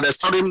Biafra, we are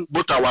restoring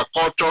both our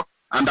culture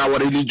and our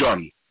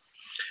religion.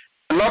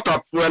 A lot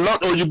of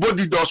Oyibo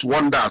did us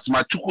wonders.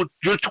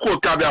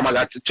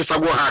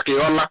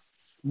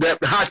 They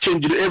have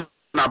changed everything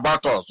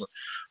about us.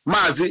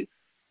 Mazi,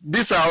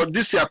 this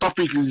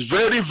topic is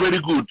very, very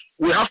good.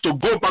 We have to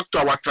go back to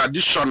our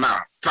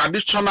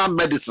traditional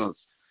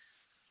medicines.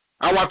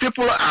 Our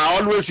people are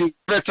always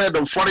interested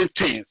in foreign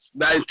things.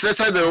 They are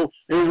interested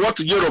in what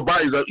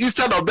Yoruba is.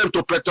 Instead of them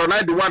to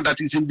patronize the one that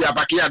is in their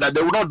backyard, that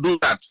they will not do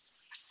that.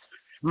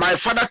 My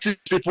father teach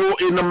people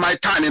in my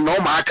town in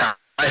Omaka.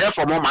 I heard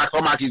from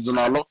Omaka is in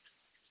Olo.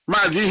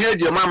 Mazi, here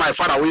your man, my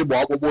father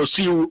will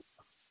see you.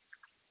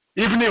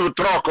 Even if you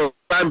talk,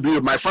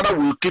 my father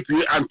will keep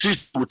you and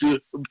teach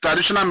with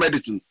traditional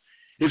medicine.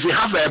 If you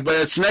have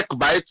a snake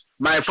bite,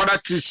 my father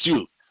teaches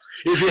you.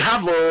 If you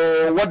have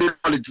what they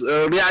call it,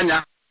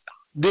 rianya,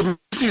 this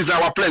is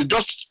our place.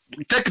 Just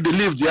take the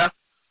leaf there,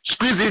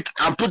 squeeze it,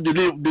 and put the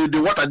leaf,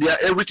 the water there.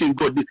 Everything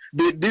good.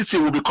 This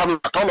thing will be coming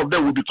out. All of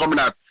them will be coming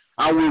out,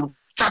 and we'll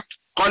start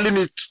calling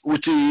it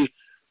with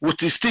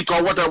the stick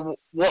or whatever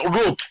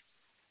rope.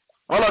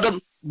 All of them.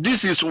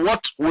 This is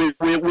what we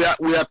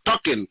are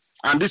talking.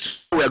 And this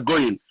is where we are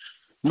going.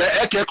 May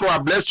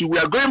Ekeko bless you. We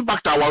are going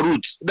back to our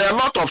roots. There are a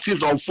lot of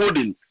things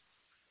unfolding.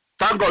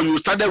 Thank God you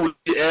started with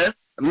the air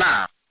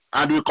now,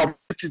 and we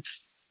complete it.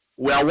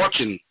 We are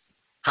watching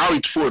how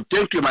it folds.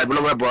 Thank you, my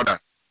beloved brother.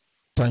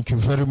 Thank you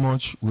very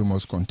much. We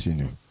must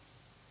continue.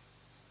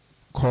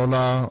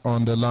 Caller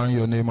on the line,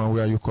 your name and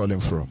where are you calling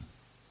from?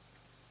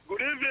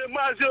 Good evening,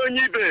 Mazi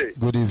Onyibe.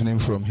 Good evening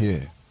from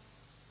here.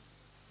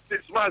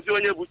 This is Mazi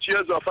Onyebuchi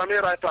of Family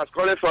Writers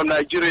calling from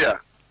Nigeria.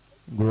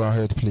 Go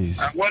ahead, please.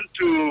 I want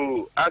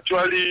to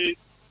actually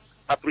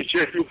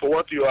appreciate you for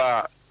what you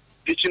are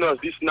teaching us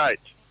this night.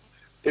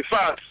 In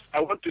fact,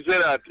 I want to say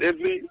that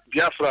every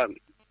Biafran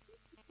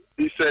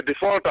is a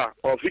defaulter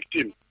or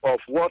victim of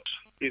what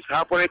is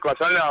happening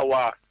concerning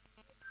our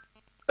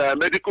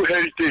medical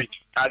heritage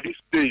at these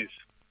days.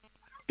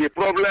 The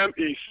problem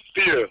is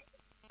still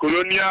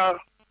colonial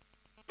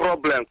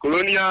problem,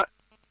 colonial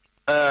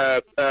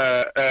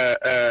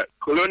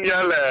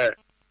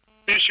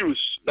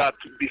issues that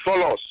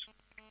befall us.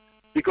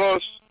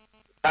 Because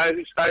I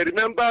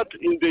remembered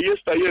in the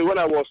yesteryear when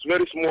I was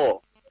very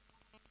small,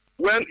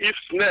 when if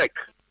snake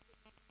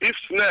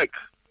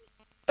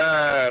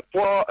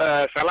pour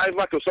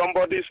saliva to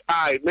somebody's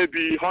eye,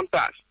 maybe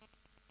hunters,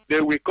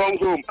 they will come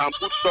home and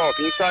put salt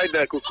inside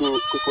the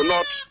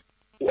coconut,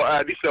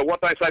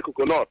 water inside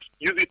coconut,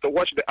 use it to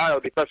wash the eye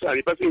of the person, and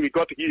the person will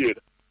got healed.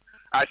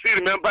 I still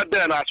remember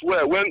then as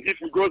well, when if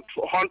we go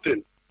for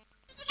hunting,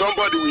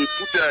 somebody will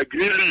put a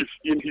green leaf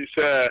in his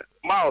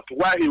mouth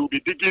while he will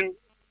be digging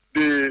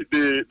the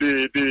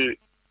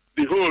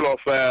hole of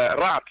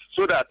rat,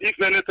 so that if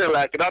anything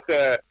like that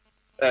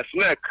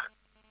snake,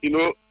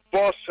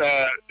 pours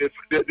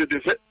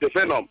the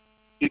venom,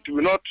 it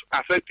will not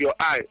affect your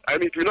eye. I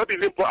mean, it will not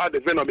even pour out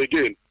the venom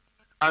again.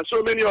 And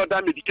so many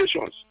other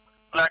medications.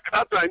 Like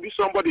that time, this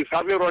somebody is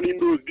having running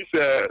nose, this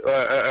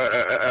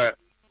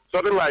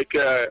something like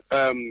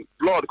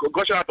blood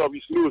gushing out of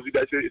his nose.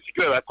 There's a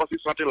secret that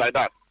causes something like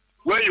that.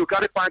 When you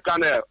carry palm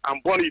kernel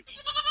and burn it,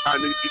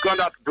 and it becomes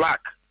that black,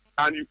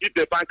 and you eat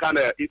the palm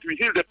kernel, it will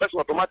heal the person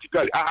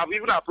automatically. I have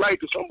even applied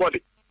it to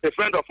somebody, a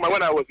friend of mine,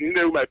 when I was in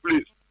my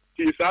place.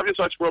 He is having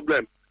such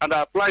problem, and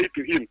I applied it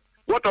to him.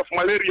 What of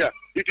malaria?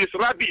 It is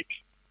rabbit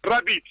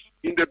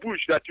in the bush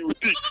that you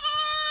pick.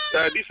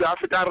 This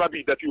African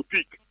rabbit that you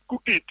pick.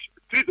 Cook it,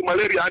 treat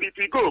malaria, and it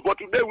will go. But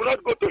today we will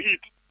not go to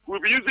eat.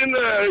 We'll be using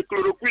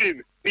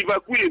chloroquine,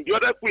 liverqueen,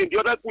 the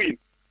other queen.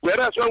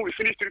 Whereas when we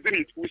finish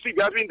treating it, we see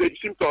having the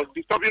symptoms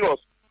disturbing us.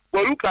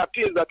 But look at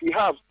things that we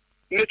have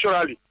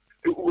naturally.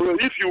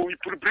 If you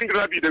bring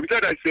rabbit, they will say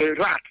that it's a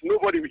rat.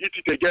 Nobody will eat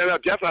it again.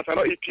 Biafrans are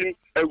not eating.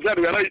 We are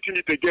not eating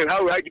it again.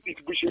 How will I eat it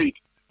bushmeat?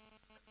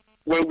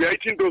 When we are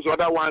eating those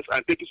other ones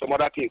and taking some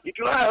other things, it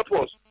will not help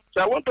us.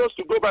 So I want us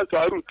to go back to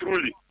our root.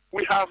 Truly,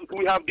 we have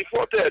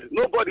defaulted.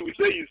 Nobody will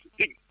say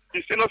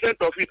he's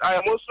innocent of it. I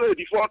am also a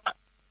defaulter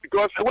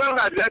because when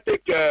I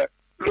take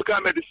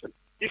local medicine,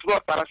 if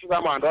not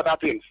paracetamol and other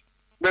things,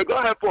 may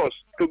God help us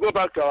to go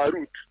back to our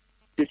root.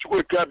 It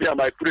will be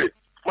my prayer.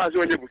 Thank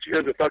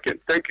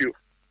you.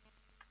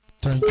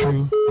 Thank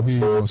you. We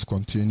must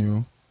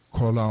continue.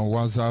 Call on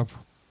WhatsApp.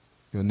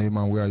 Your name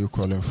and where are you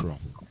calling from?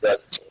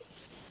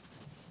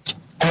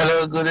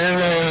 Hello, good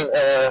evening,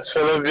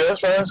 fellow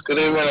Biafrans. Good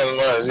evening,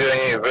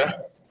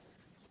 Wiyibe.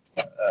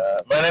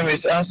 My name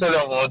is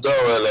Anselm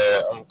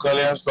Odowele. I'm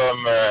calling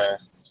from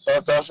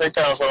South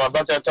Africa. I'm from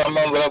Abatata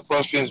Mambala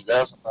province,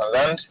 Biafra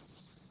land.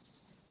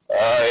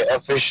 I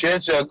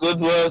appreciate your good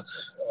work,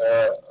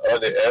 all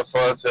the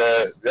effort.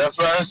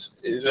 Biafrans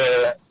is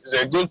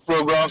a good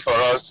program for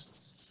us.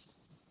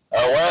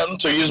 I want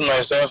to use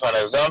myself an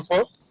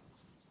example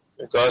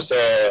because,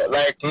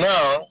 like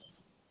now,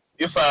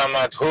 if I'm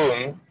at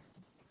home,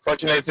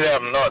 fortunately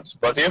I'm not,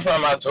 but if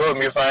I'm at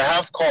home, if I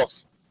have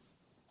cough,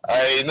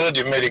 I know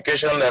the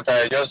medication that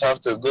I just have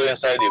to go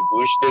inside the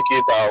bush, take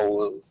it, I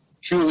will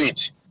chew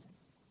it.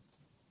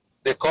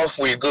 The cough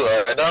will go.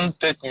 I don't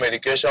take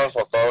medication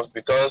for cough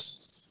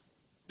because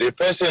the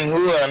person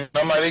who I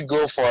normally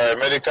go for a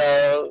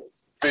medical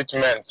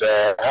treatment,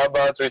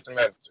 herbal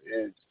treatment,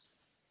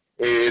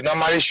 he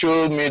normally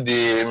show me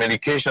the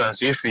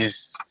medications if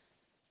he's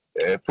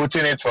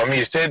putting it for me.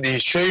 He said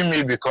he's showing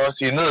me because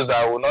he knows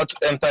I will not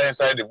enter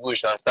inside the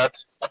bush and start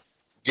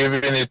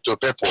giving it to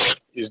people.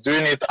 He's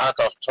doing it out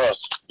of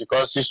trust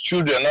because his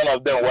children, none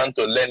of them want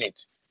to learn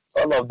it.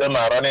 All of them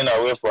are running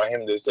away from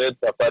him. They said,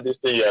 Papa, this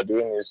thing you are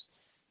doing is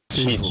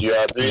shit. You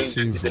are doing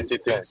dirty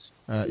things.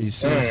 It's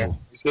sinful.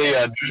 You say you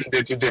are doing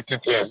dirty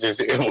things.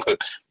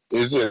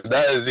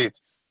 That is it.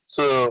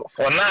 So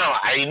for now,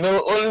 I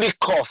know only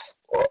cough.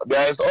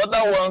 There's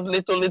other ones,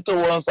 little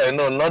ones I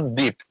know, not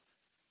deep.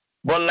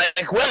 But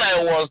like when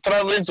I was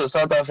traveling to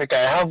South Africa,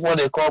 I have what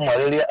they call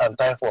malaria and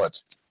typhoid.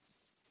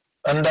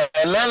 And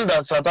I learned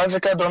that South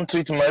Africa don't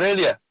treat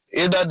malaria.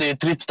 Either they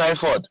treat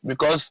typhoid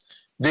because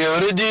they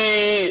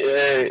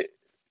already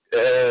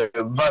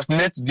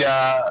vaccinate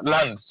their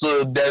land.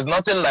 So there's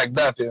nothing like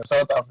that in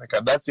South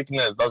Africa. That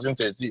sickness doesn't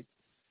exist.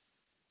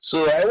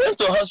 So I went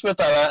to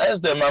hospital. I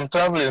asked them, I'm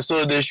traveling,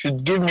 so they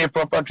should give me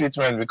proper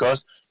treatment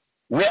because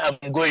where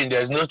I'm going,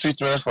 there's no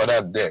treatment for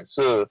that there.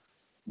 So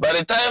by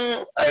the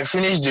time I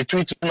finish the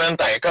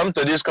treatment, I come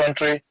to this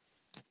country,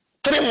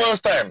 3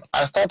 months time,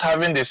 I start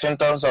having the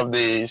symptoms of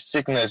the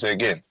sickness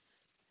again.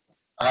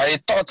 I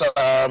thought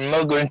I'm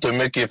not going to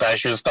make it. I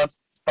should start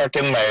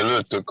packing my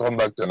load to come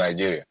back to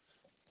Nigeria.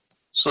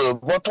 So,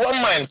 but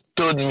one man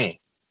told me,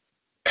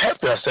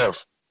 help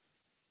yourself.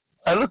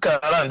 I look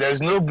around,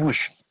 there's no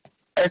bush.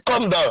 I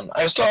come down,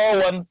 I saw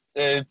one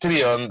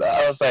tree on the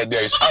outside,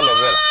 there is aloe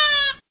vera.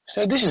 I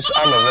said, this is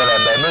aloe vera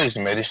and I know it's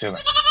medicinal.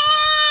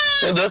 I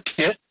said,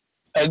 okay.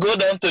 I go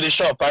down to the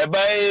shop, I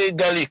buy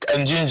garlic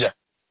and ginger.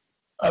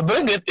 I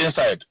bring it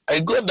inside. I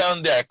go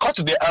down there, I cut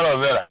the aloe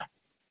vera.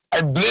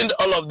 I blend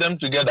all of them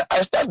together.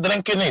 I start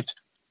drinking it.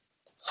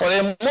 For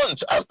a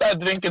month, after I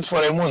drink it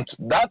for a month,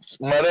 that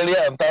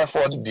malaria and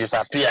typhoid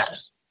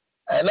disappears.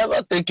 I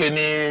never take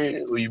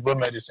any Woyibe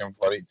medicine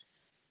for it.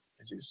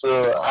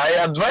 So I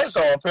advise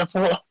our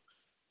people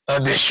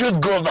that they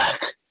should go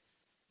back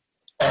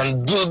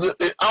and do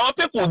our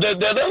people, they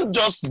don't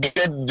just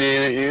get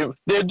they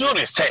do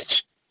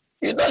research.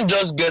 You don't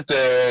just get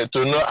to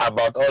know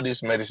about all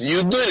this medicine.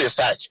 You do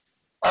research,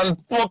 and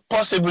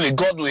possibly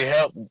God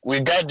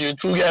will guide you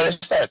through your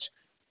research.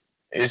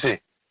 You see,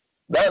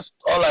 that's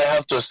all I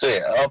have to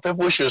say. Our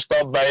people should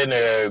stop buying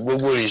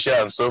Google research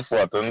and so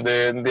forth, and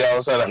then the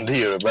outside and the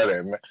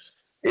Yoruba.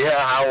 Yeah,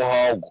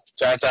 how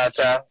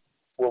cha.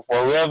 For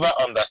whoever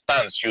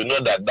understands, you know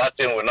that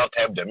thing will not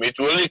help them. It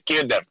will only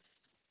kill them.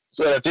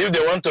 So that if they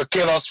want to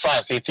kill us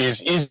fast, it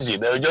is easy.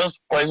 They'll just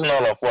poison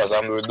all of us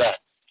and we'll die.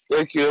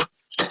 Thank you.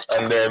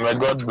 And may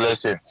God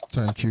bless you.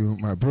 Thank you,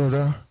 my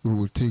brother. We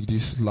will take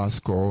this last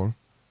call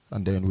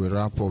and then we'll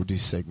wrap up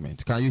this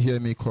segment. Can you hear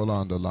me, caller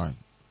on the line?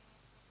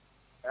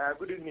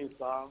 Good evening,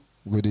 sir.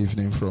 Good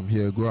evening from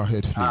here. Go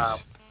ahead,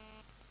 please.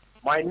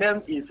 My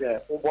name is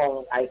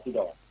Ubong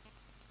Isidore.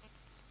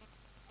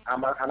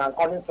 and I'm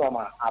calling from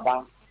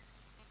Aba.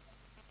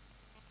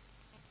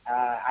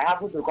 I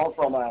happen to come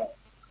from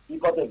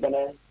Ikote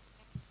Benin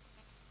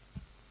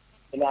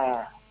in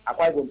Akwa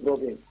Ibom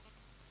province.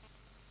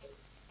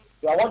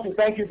 So I want to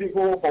thank you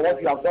people for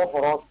what you have done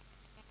for us,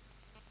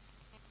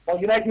 for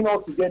uniting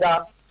us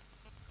together,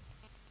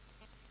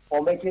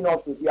 for making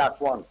us to be as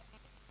one.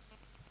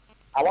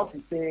 I want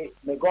to say,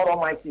 may God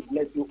Almighty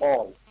bless you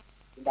all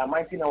in the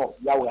mighty name of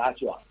Yahweh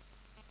Ashua.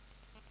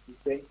 You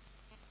say?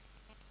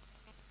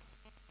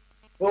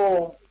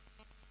 So,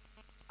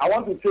 I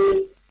want to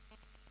say,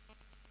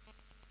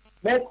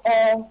 make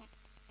all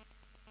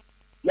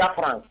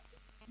Biafrans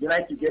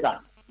unite together,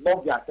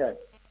 love themselves,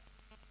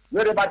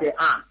 wherever they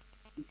are.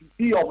 If you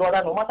see your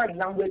brother, no matter the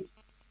language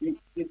the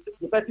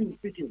person is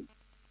speaking,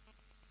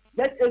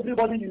 let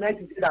everybody unite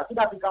together so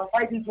that we can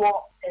fight this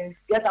war and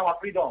get our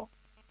freedom.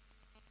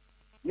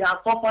 We have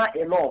suffered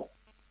enough.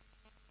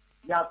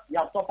 We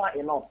have suffered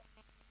enough.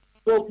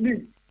 So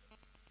please,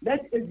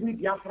 let every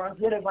Biafran,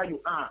 wherever you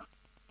are,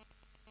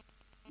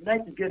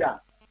 unite together.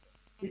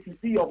 If you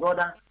see your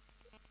brother,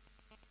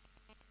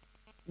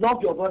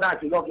 love your brother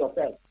as you love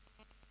yourself.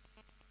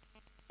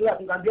 So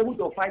that you can be able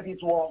to fight this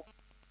war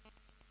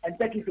and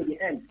take it to the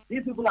end.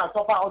 These people have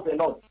suffered us a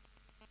lot.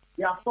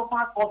 They have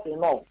suffered us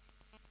enough.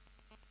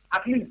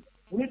 At least,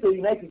 we need to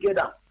unite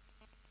together.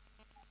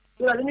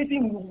 So that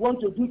anything we want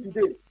to do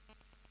today,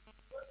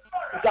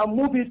 we can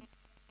move it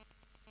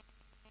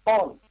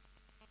on.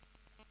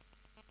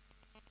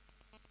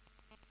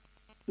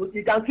 So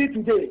you can see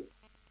today,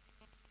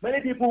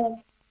 many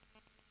people,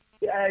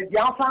 the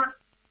Alpha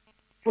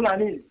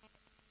Fulanis,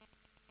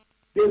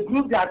 they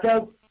group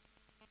themselves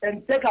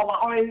and take our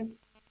oil,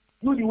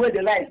 do the way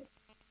they like.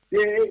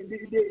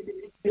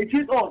 They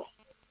cheat us.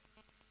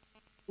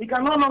 We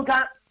can no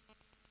longer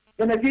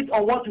benefit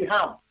on what we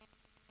have.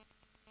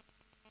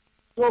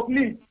 So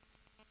please,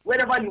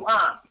 wherever you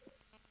are,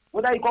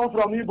 whether you come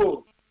from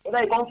Igbo,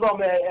 whether you come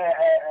from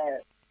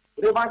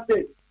River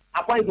State,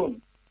 Akwa Ibom,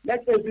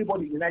 let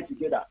everybody unite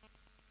together.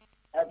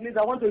 Please,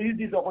 I want to use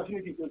this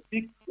opportunity to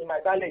speak in my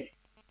dialect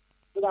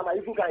so that my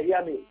people can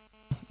hear me.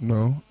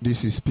 No,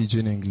 this is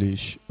Pidgin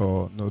English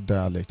or no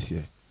dialect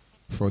here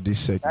for this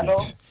segment.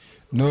 Hello?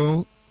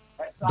 No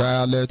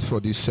dialect for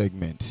this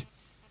segment.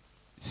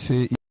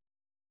 Say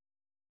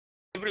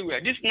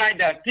everywhere. This night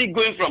they are still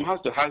going from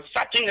house to house,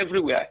 searching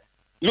everywhere,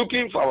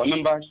 looking for our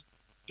members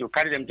to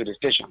carry them to the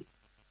station.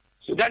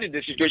 So that is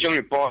the situation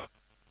report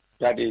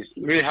that is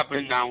really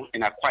happening now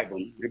in Akwa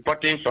Ibom,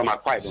 reporting from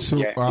Akwa Ibom.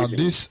 so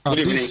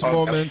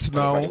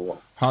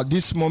at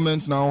this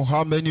moment now,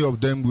 how many of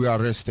them were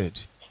arrested?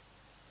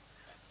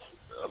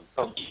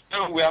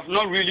 We have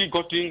not really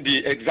gotten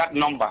the exact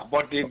number,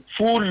 but the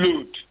full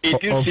load,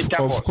 18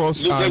 of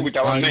course, I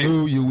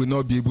know you will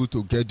not be able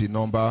to get the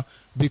number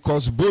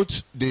because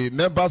both the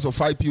members of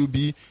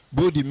IPOB,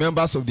 both the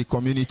members of the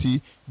community,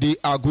 they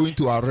are going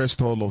to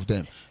arrest all of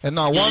them. And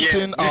now one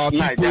thing our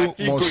people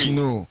must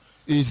know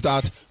is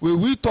that when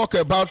we talk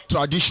about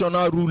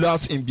traditional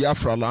rulers in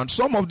Biafra land,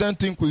 some of them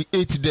think we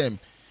hate them.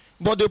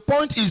 But the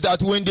point is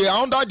that when they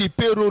are under the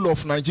payroll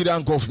of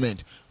Nigerian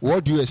government,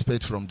 what do you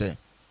expect from them?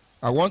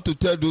 I want to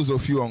tell those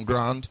of you on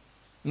ground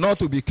not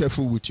to be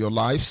careful with your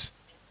lives,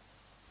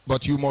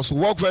 but you must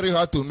work very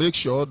hard to make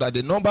sure that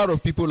the number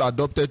of people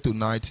adopted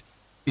tonight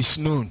is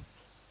known.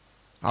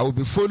 I will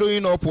be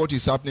following up what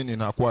is happening in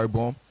Akwa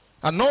Ibom,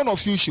 and none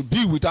of you should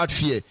be without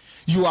fear.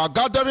 You are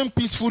gathering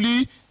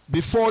peacefully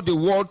before the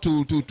world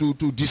to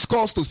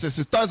discuss, to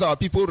sensitize our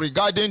people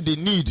regarding the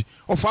need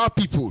of our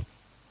people,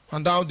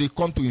 and now they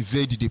come to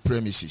invade the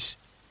premises.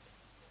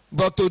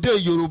 But today,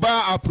 Yoruba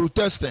are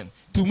protesting.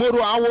 Tomorrow,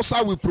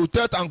 Hausa will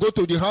protest and go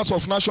to the House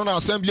of National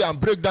Assembly and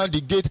break down the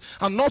gate,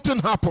 and nothing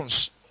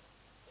happens.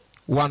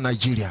 One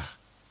Nigeria.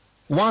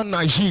 One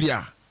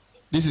Nigeria.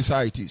 This is how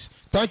it is.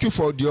 Thank you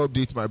for the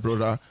update, my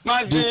brother.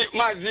 Mazi,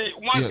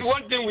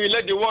 one thing we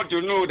let the world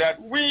to know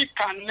that we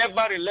can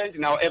never relent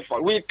in our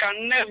effort. We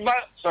can never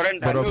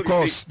surrender. But of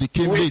course, they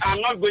came late. We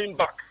are not going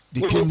back.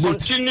 We will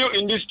continue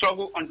in this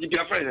struggle until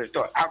Biafra is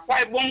restored. Akwa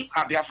Ibom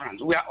are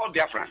Biafrans. We are all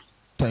Biafrans.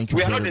 Thank you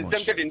we are very not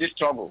exempted in this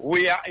struggle.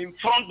 We are in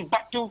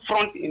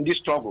battlefront in this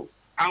struggle.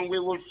 And we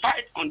will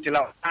fight until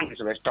our land is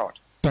restored.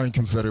 Thank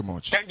you very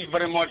much. Thank you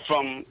very much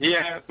from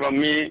here, from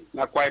me,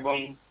 Akwa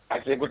Ibom.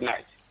 I say good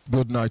night.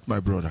 Good night, my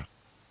brother.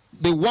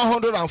 The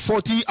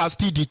 140 are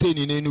still detained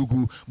in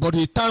Enugu, but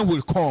the time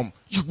will come.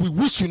 We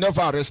wish you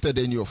never arrested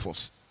any of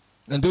us.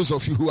 And those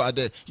of you who are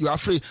there, you are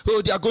afraid,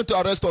 oh, they are going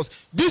to arrest us.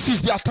 This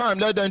is their time.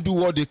 Let them do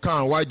what they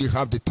can while they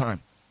have the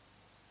time.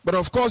 But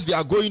of course, they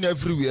are going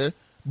everywhere,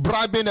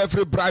 bribing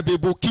every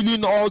bribable,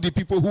 killing all the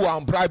people who are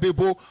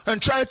unbribable,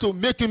 and trying to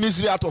make a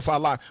misery out of our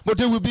life. But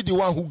they will be the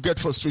one who get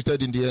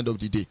frustrated in the end of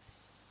the day.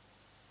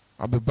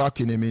 I'll be back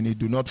in a minute.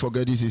 Do not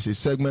forget, this is a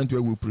segment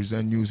where we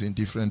present news in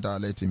different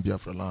dialects in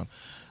Biafra land.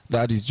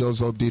 That is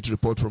just update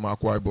report from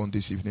Akwa Ibom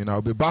this evening.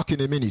 I'll be back in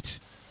a minute.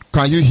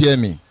 Can you hear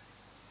me?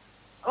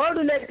 All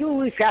the two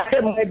weeks I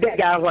have my big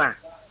hour.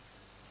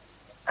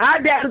 I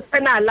dare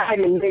spend a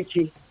line in the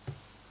chi.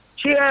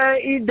 Cheer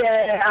either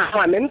a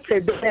hammer,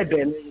 said the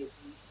heaven.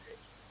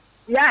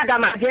 ya ga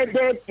ma je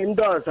de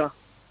ndị ọzọ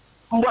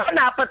mgbe ọ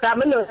na-apụta m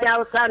na onye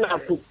Hausa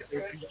na-apụ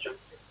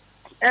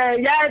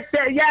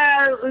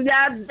ya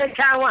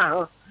decha nwa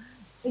ahụ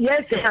ya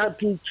ese ha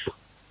pichu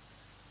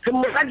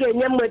mgbe a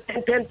ga-enye m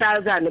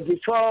 10,000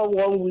 before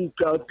 1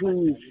 week or 2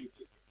 weeks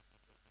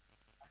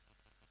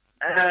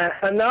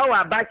na ọwa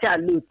Abacha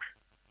loot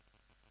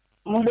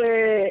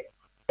mgbe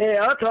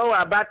otu ọwa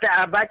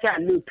Abacha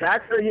loot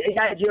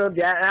ya ji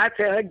obi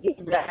asị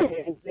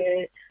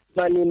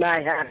nọ n'ime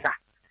ahịa aka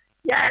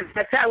ya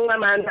kacha nwa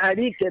ma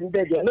narị ike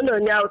mbedi m na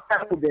onye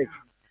Hausa kwubeghị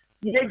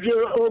ihe ji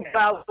ofe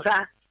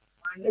Hausa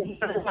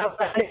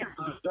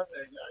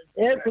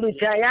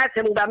ekwurucha ya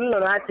sị mgbe m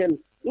nụrụ asị m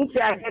ntị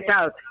get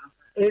out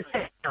esi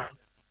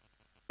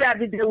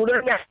bido wuru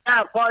onye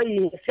akọ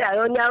iyi si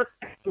onye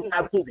Hausa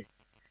na-akwube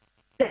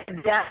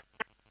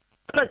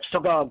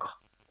ọchọgọ ọgụ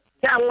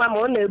ya nwa ma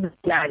ọ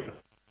na-egbuchi anyị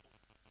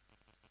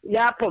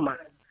ya pụma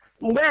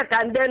mgbe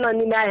ka ndị nọ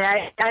n'ime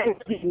ahịa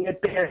anyị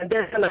mepere ndị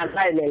so na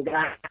line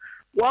nga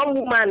one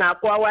woman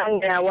na-akwọ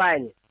nwanne ya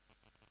nwaanyị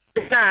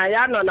na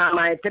ya nọ na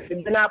maitere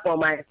ndị na-akpọ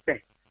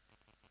maitere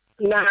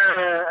na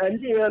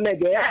ndị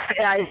omege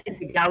ya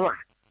ediga nwa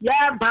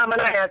ya ba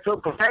mana ya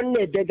tụpụ ha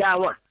na-edega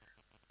nwa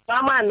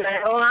ama na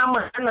ọha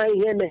ma na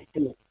ihe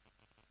mesịrị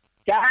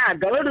ka ha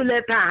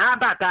gawarule taa ha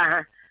bata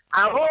ha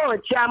ahụ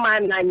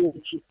chairman na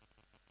nyichi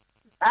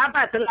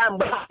abatala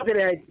mgbe ha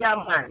dịrị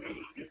chairman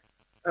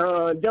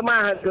jama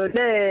ha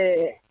dole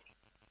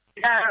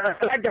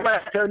ya jama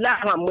tole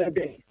ahụ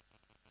mgbe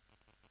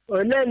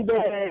ole mgbe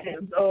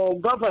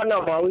gọvanọ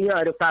ma onye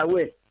ọrịpa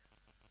wee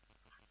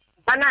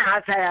ana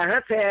hasa ya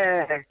hasa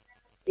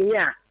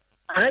ya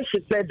ahụ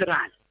shi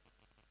federal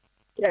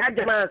ya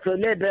jama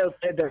tole be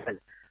federal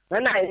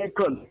mana ya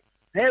kom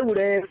ha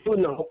wure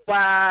funo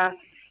kwa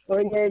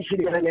onye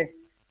shiri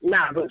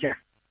na Abuja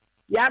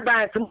ya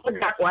ba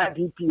tumụda kwa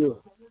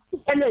DPO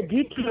ele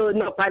DPO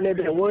no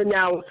panebe onye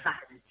Hausa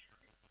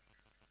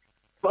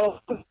ọ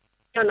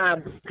na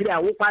Abuja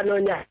wụkwa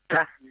n'onye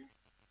aka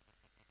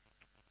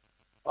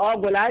ọ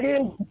gwụlarị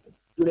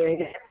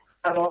gure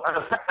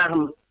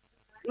ahụ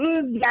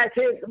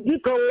mbịasị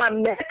biko nwa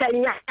m mee ka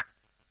ya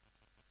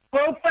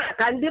ofe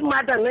ka ndị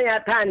mmadụ nọ ya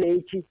taa na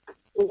echi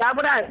nke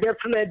abụrụ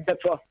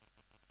defọ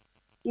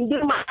ndị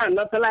mmadụ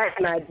nọtala ya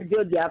na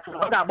Bido Biafra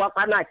ọ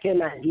ga-agbakwa na ke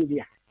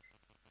Nigeria.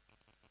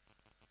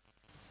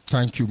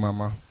 Thank you,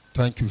 Mama.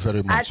 Thank you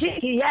very much. I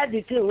think you hear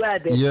the thing where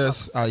they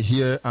Yes, I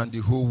hear, and the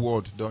whole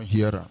world don't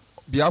hear her.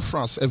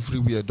 Biafrans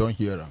everywhere don't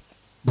hear her.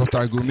 But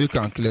I go make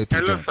and clear to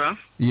Hello, them. sir.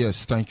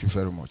 Yes, thank you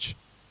very much.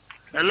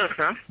 Hello,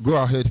 sir. Go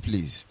ahead,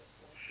 please.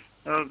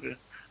 Okay.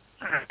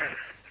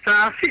 So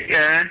I think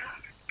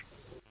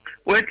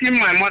waiting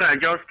my mother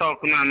just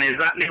talked now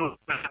exactly what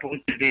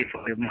happened today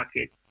for the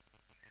market.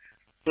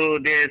 So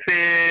they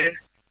say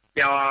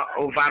their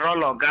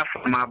overall organ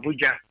from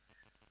Abuja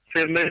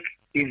say make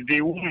if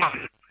the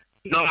woman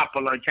don't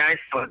apologize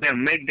for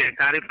them, make them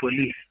carry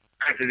police.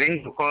 As they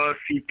call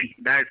CP,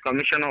 that is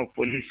Commissioner of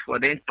Police, for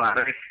them to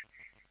arrest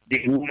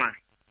the woman.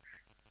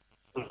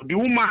 So the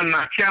woman is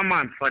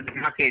chairman for the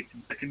market,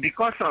 but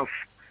because of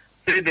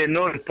say they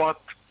no report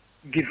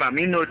give them,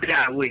 you know they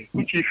are away.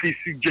 Which if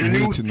it's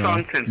genuine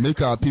something,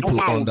 make our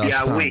people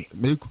understand.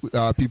 Make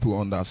our people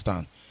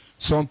understand.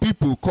 Some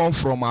people come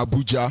from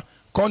Abuja,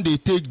 come they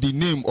take the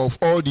name of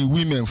all the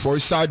women for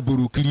inside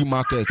Burukli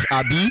market.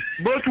 Abi?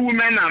 Both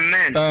women and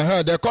men.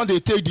 They come they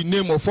take the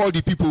name of all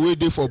the people who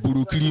there for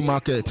Burukli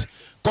market.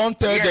 Come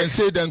tell them,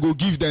 say them go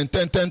give them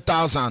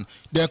 10,000.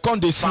 Then come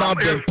they snap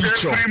them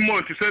picture. Every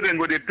month you say them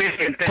go they pay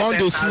 10,000. Come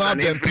they snap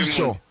them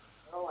picture. Month.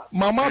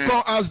 Mama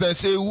come ask them,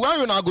 say, why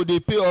you not go they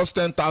pay us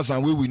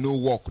 10,000 where we no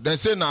work? Then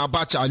say na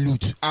Abacha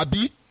loot.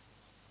 Abi?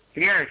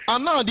 Yes.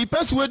 And now the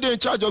person where they in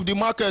charge of the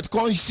market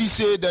come see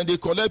say then they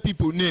collect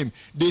people name,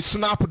 they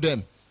snap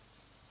them.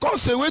 Come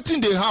say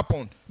waiting they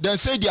happen. Then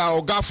say they are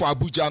oga for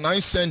Abuja and I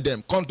send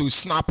them. Come to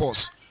snap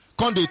us.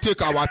 Come they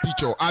take our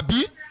picture.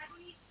 Abi?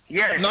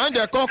 Yes. Now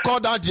they come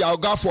call that the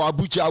oga for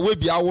Abuja we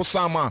be our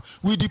sama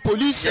with the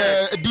police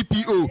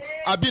DPO.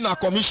 Abi na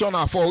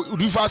commissioner for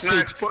River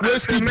State. We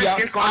still be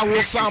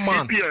our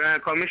sama.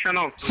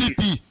 Commissioner of Police.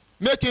 CP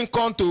making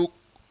come to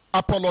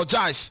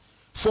apologize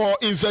for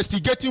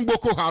investigating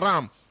Boko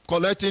Haram,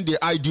 collecting the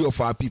ID of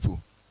our people.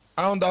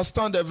 I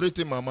understand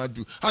everything Mama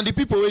do. And the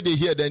people where they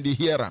hear, then they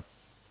hear her.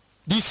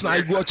 This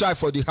night go try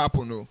for the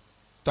happen. No.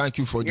 Thank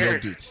you for the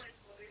update.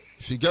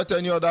 If you get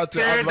any other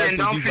advice to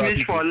give our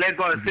people. For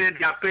Lagos, say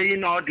they are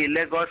paying all the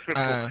Lagos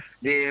people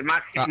the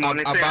massive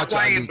money.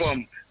 Say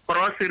bomb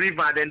cross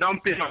river, they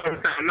don't pay now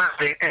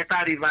they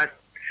enter river.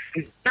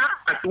 Now,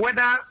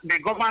 whether the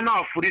governor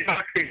of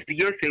River State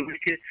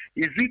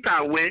is it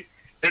away?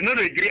 They know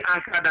the great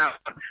answer that.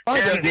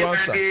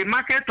 The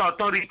market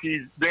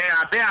authorities, they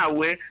are their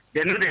way.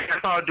 They know the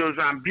answer those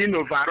and being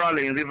overall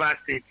in River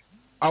State.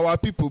 Our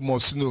people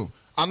must know.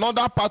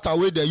 Another part of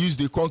where they use,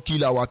 they can't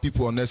kill our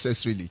people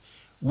unnecessarily.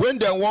 When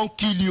they won't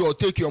kill you or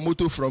take your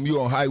motor from you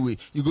on highway,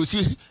 you go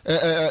see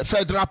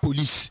federal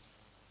police.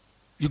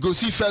 You go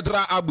see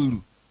federal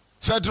Aburu,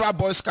 federal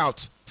Boy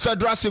Scout,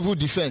 federal civil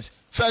defense,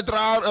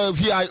 federal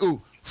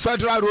VIO,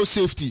 federal road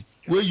safety,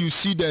 where you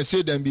see them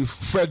say them be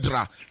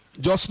federal,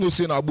 just no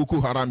say na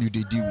Boko Haram you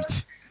they deal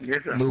with.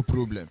 Yes, sir. No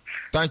problem.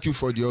 Thank you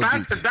for the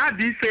update. That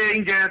is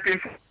saying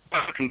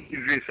anything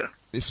to this, sir.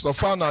 If so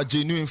far na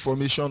genuine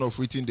information of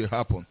wetin dey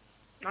happen.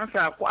 As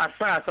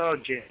far as all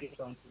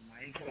genuine.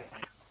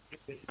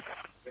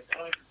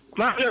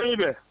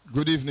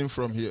 Good evening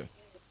from here.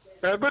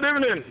 Good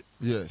evening.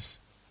 Yes.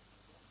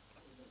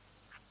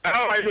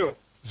 How are you?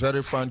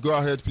 Very fine. Go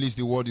ahead, please.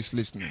 The word is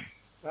listening.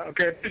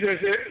 Okay. This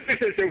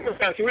is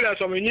Williams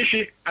from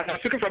Inishi, and I'm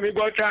speaking from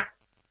Igota.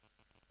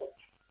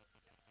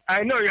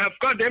 I know you have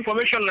got the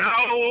information on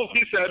how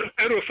this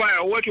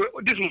Aerofire,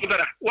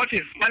 what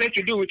is planning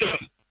to do with us.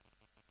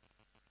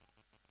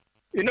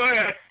 You know,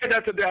 I said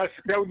that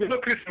there will be no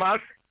Christmas,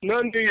 no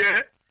New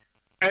Year,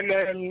 and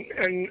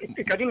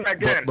Kaduna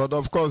again. But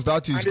of course,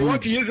 that is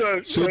good.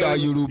 So that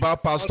Yoruba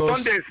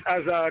pastors. Sundays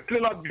as a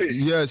clean-up day.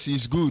 Yes,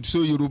 it's good.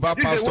 So Yoruba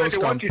pastors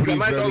can pray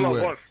very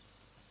well.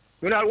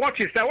 You know, what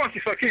is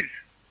for kids?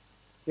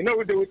 You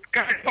know, they would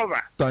carry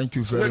over. Thank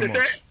you very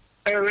much.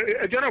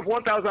 A journey of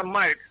 1,000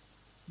 miles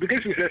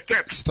begins with a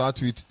step.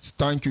 Start with,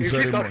 thank you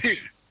very much.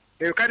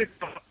 They will carry it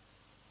over.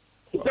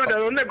 So that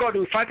only God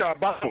will fight our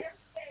battle.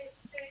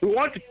 We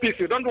want peace.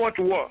 We don't want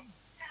war.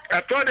 I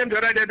told them the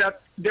other day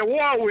that the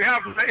war we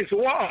have is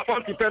war of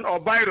self-defense or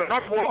Byron,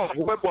 not war of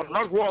weapon,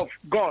 not war of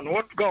gun,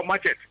 not gun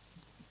market,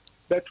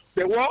 but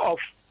the war of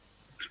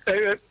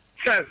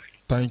sense.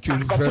 Thank you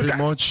very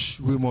much.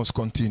 We must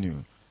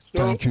continue.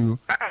 So, thank you.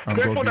 I'm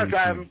grateful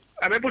that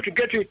I'm able to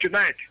get you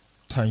tonight.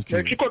 Thank you.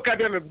 The Chico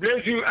Academy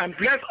bless you and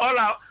bless all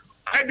our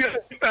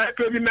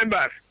IPOB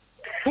members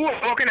who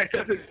are working at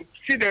to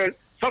see the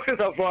success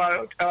of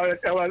our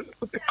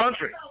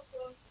country.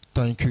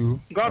 Thank you.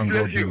 God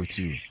bless you. Be with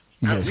you.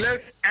 And yes. bless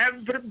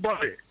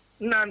everybody.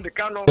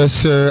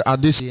 Yes,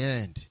 at this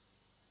end,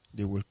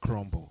 they will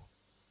crumble.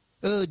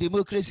 Oh,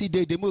 democracy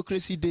day,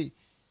 democracy day.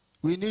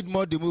 We need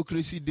more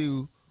democracy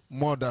day,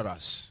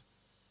 murderers.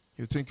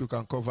 You think you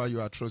can cover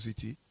your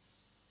atrocity?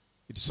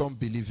 It's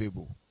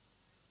unbelievable.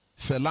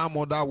 Fela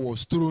mother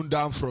was thrown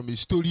down from a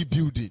story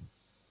building.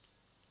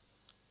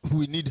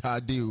 We need her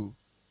deal.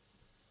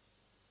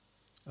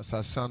 As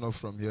I sign off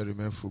from here,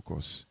 remain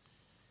focused.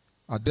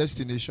 Our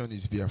destination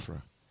is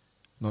Biafra.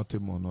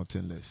 Nothing more,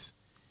 nothing less.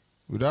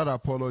 Without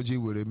apology,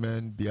 we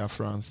remain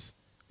Biafrans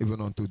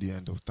even until the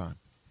end of time.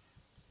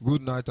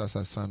 Good night as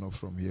I sign off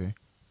from here,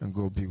 and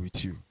God be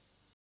with you.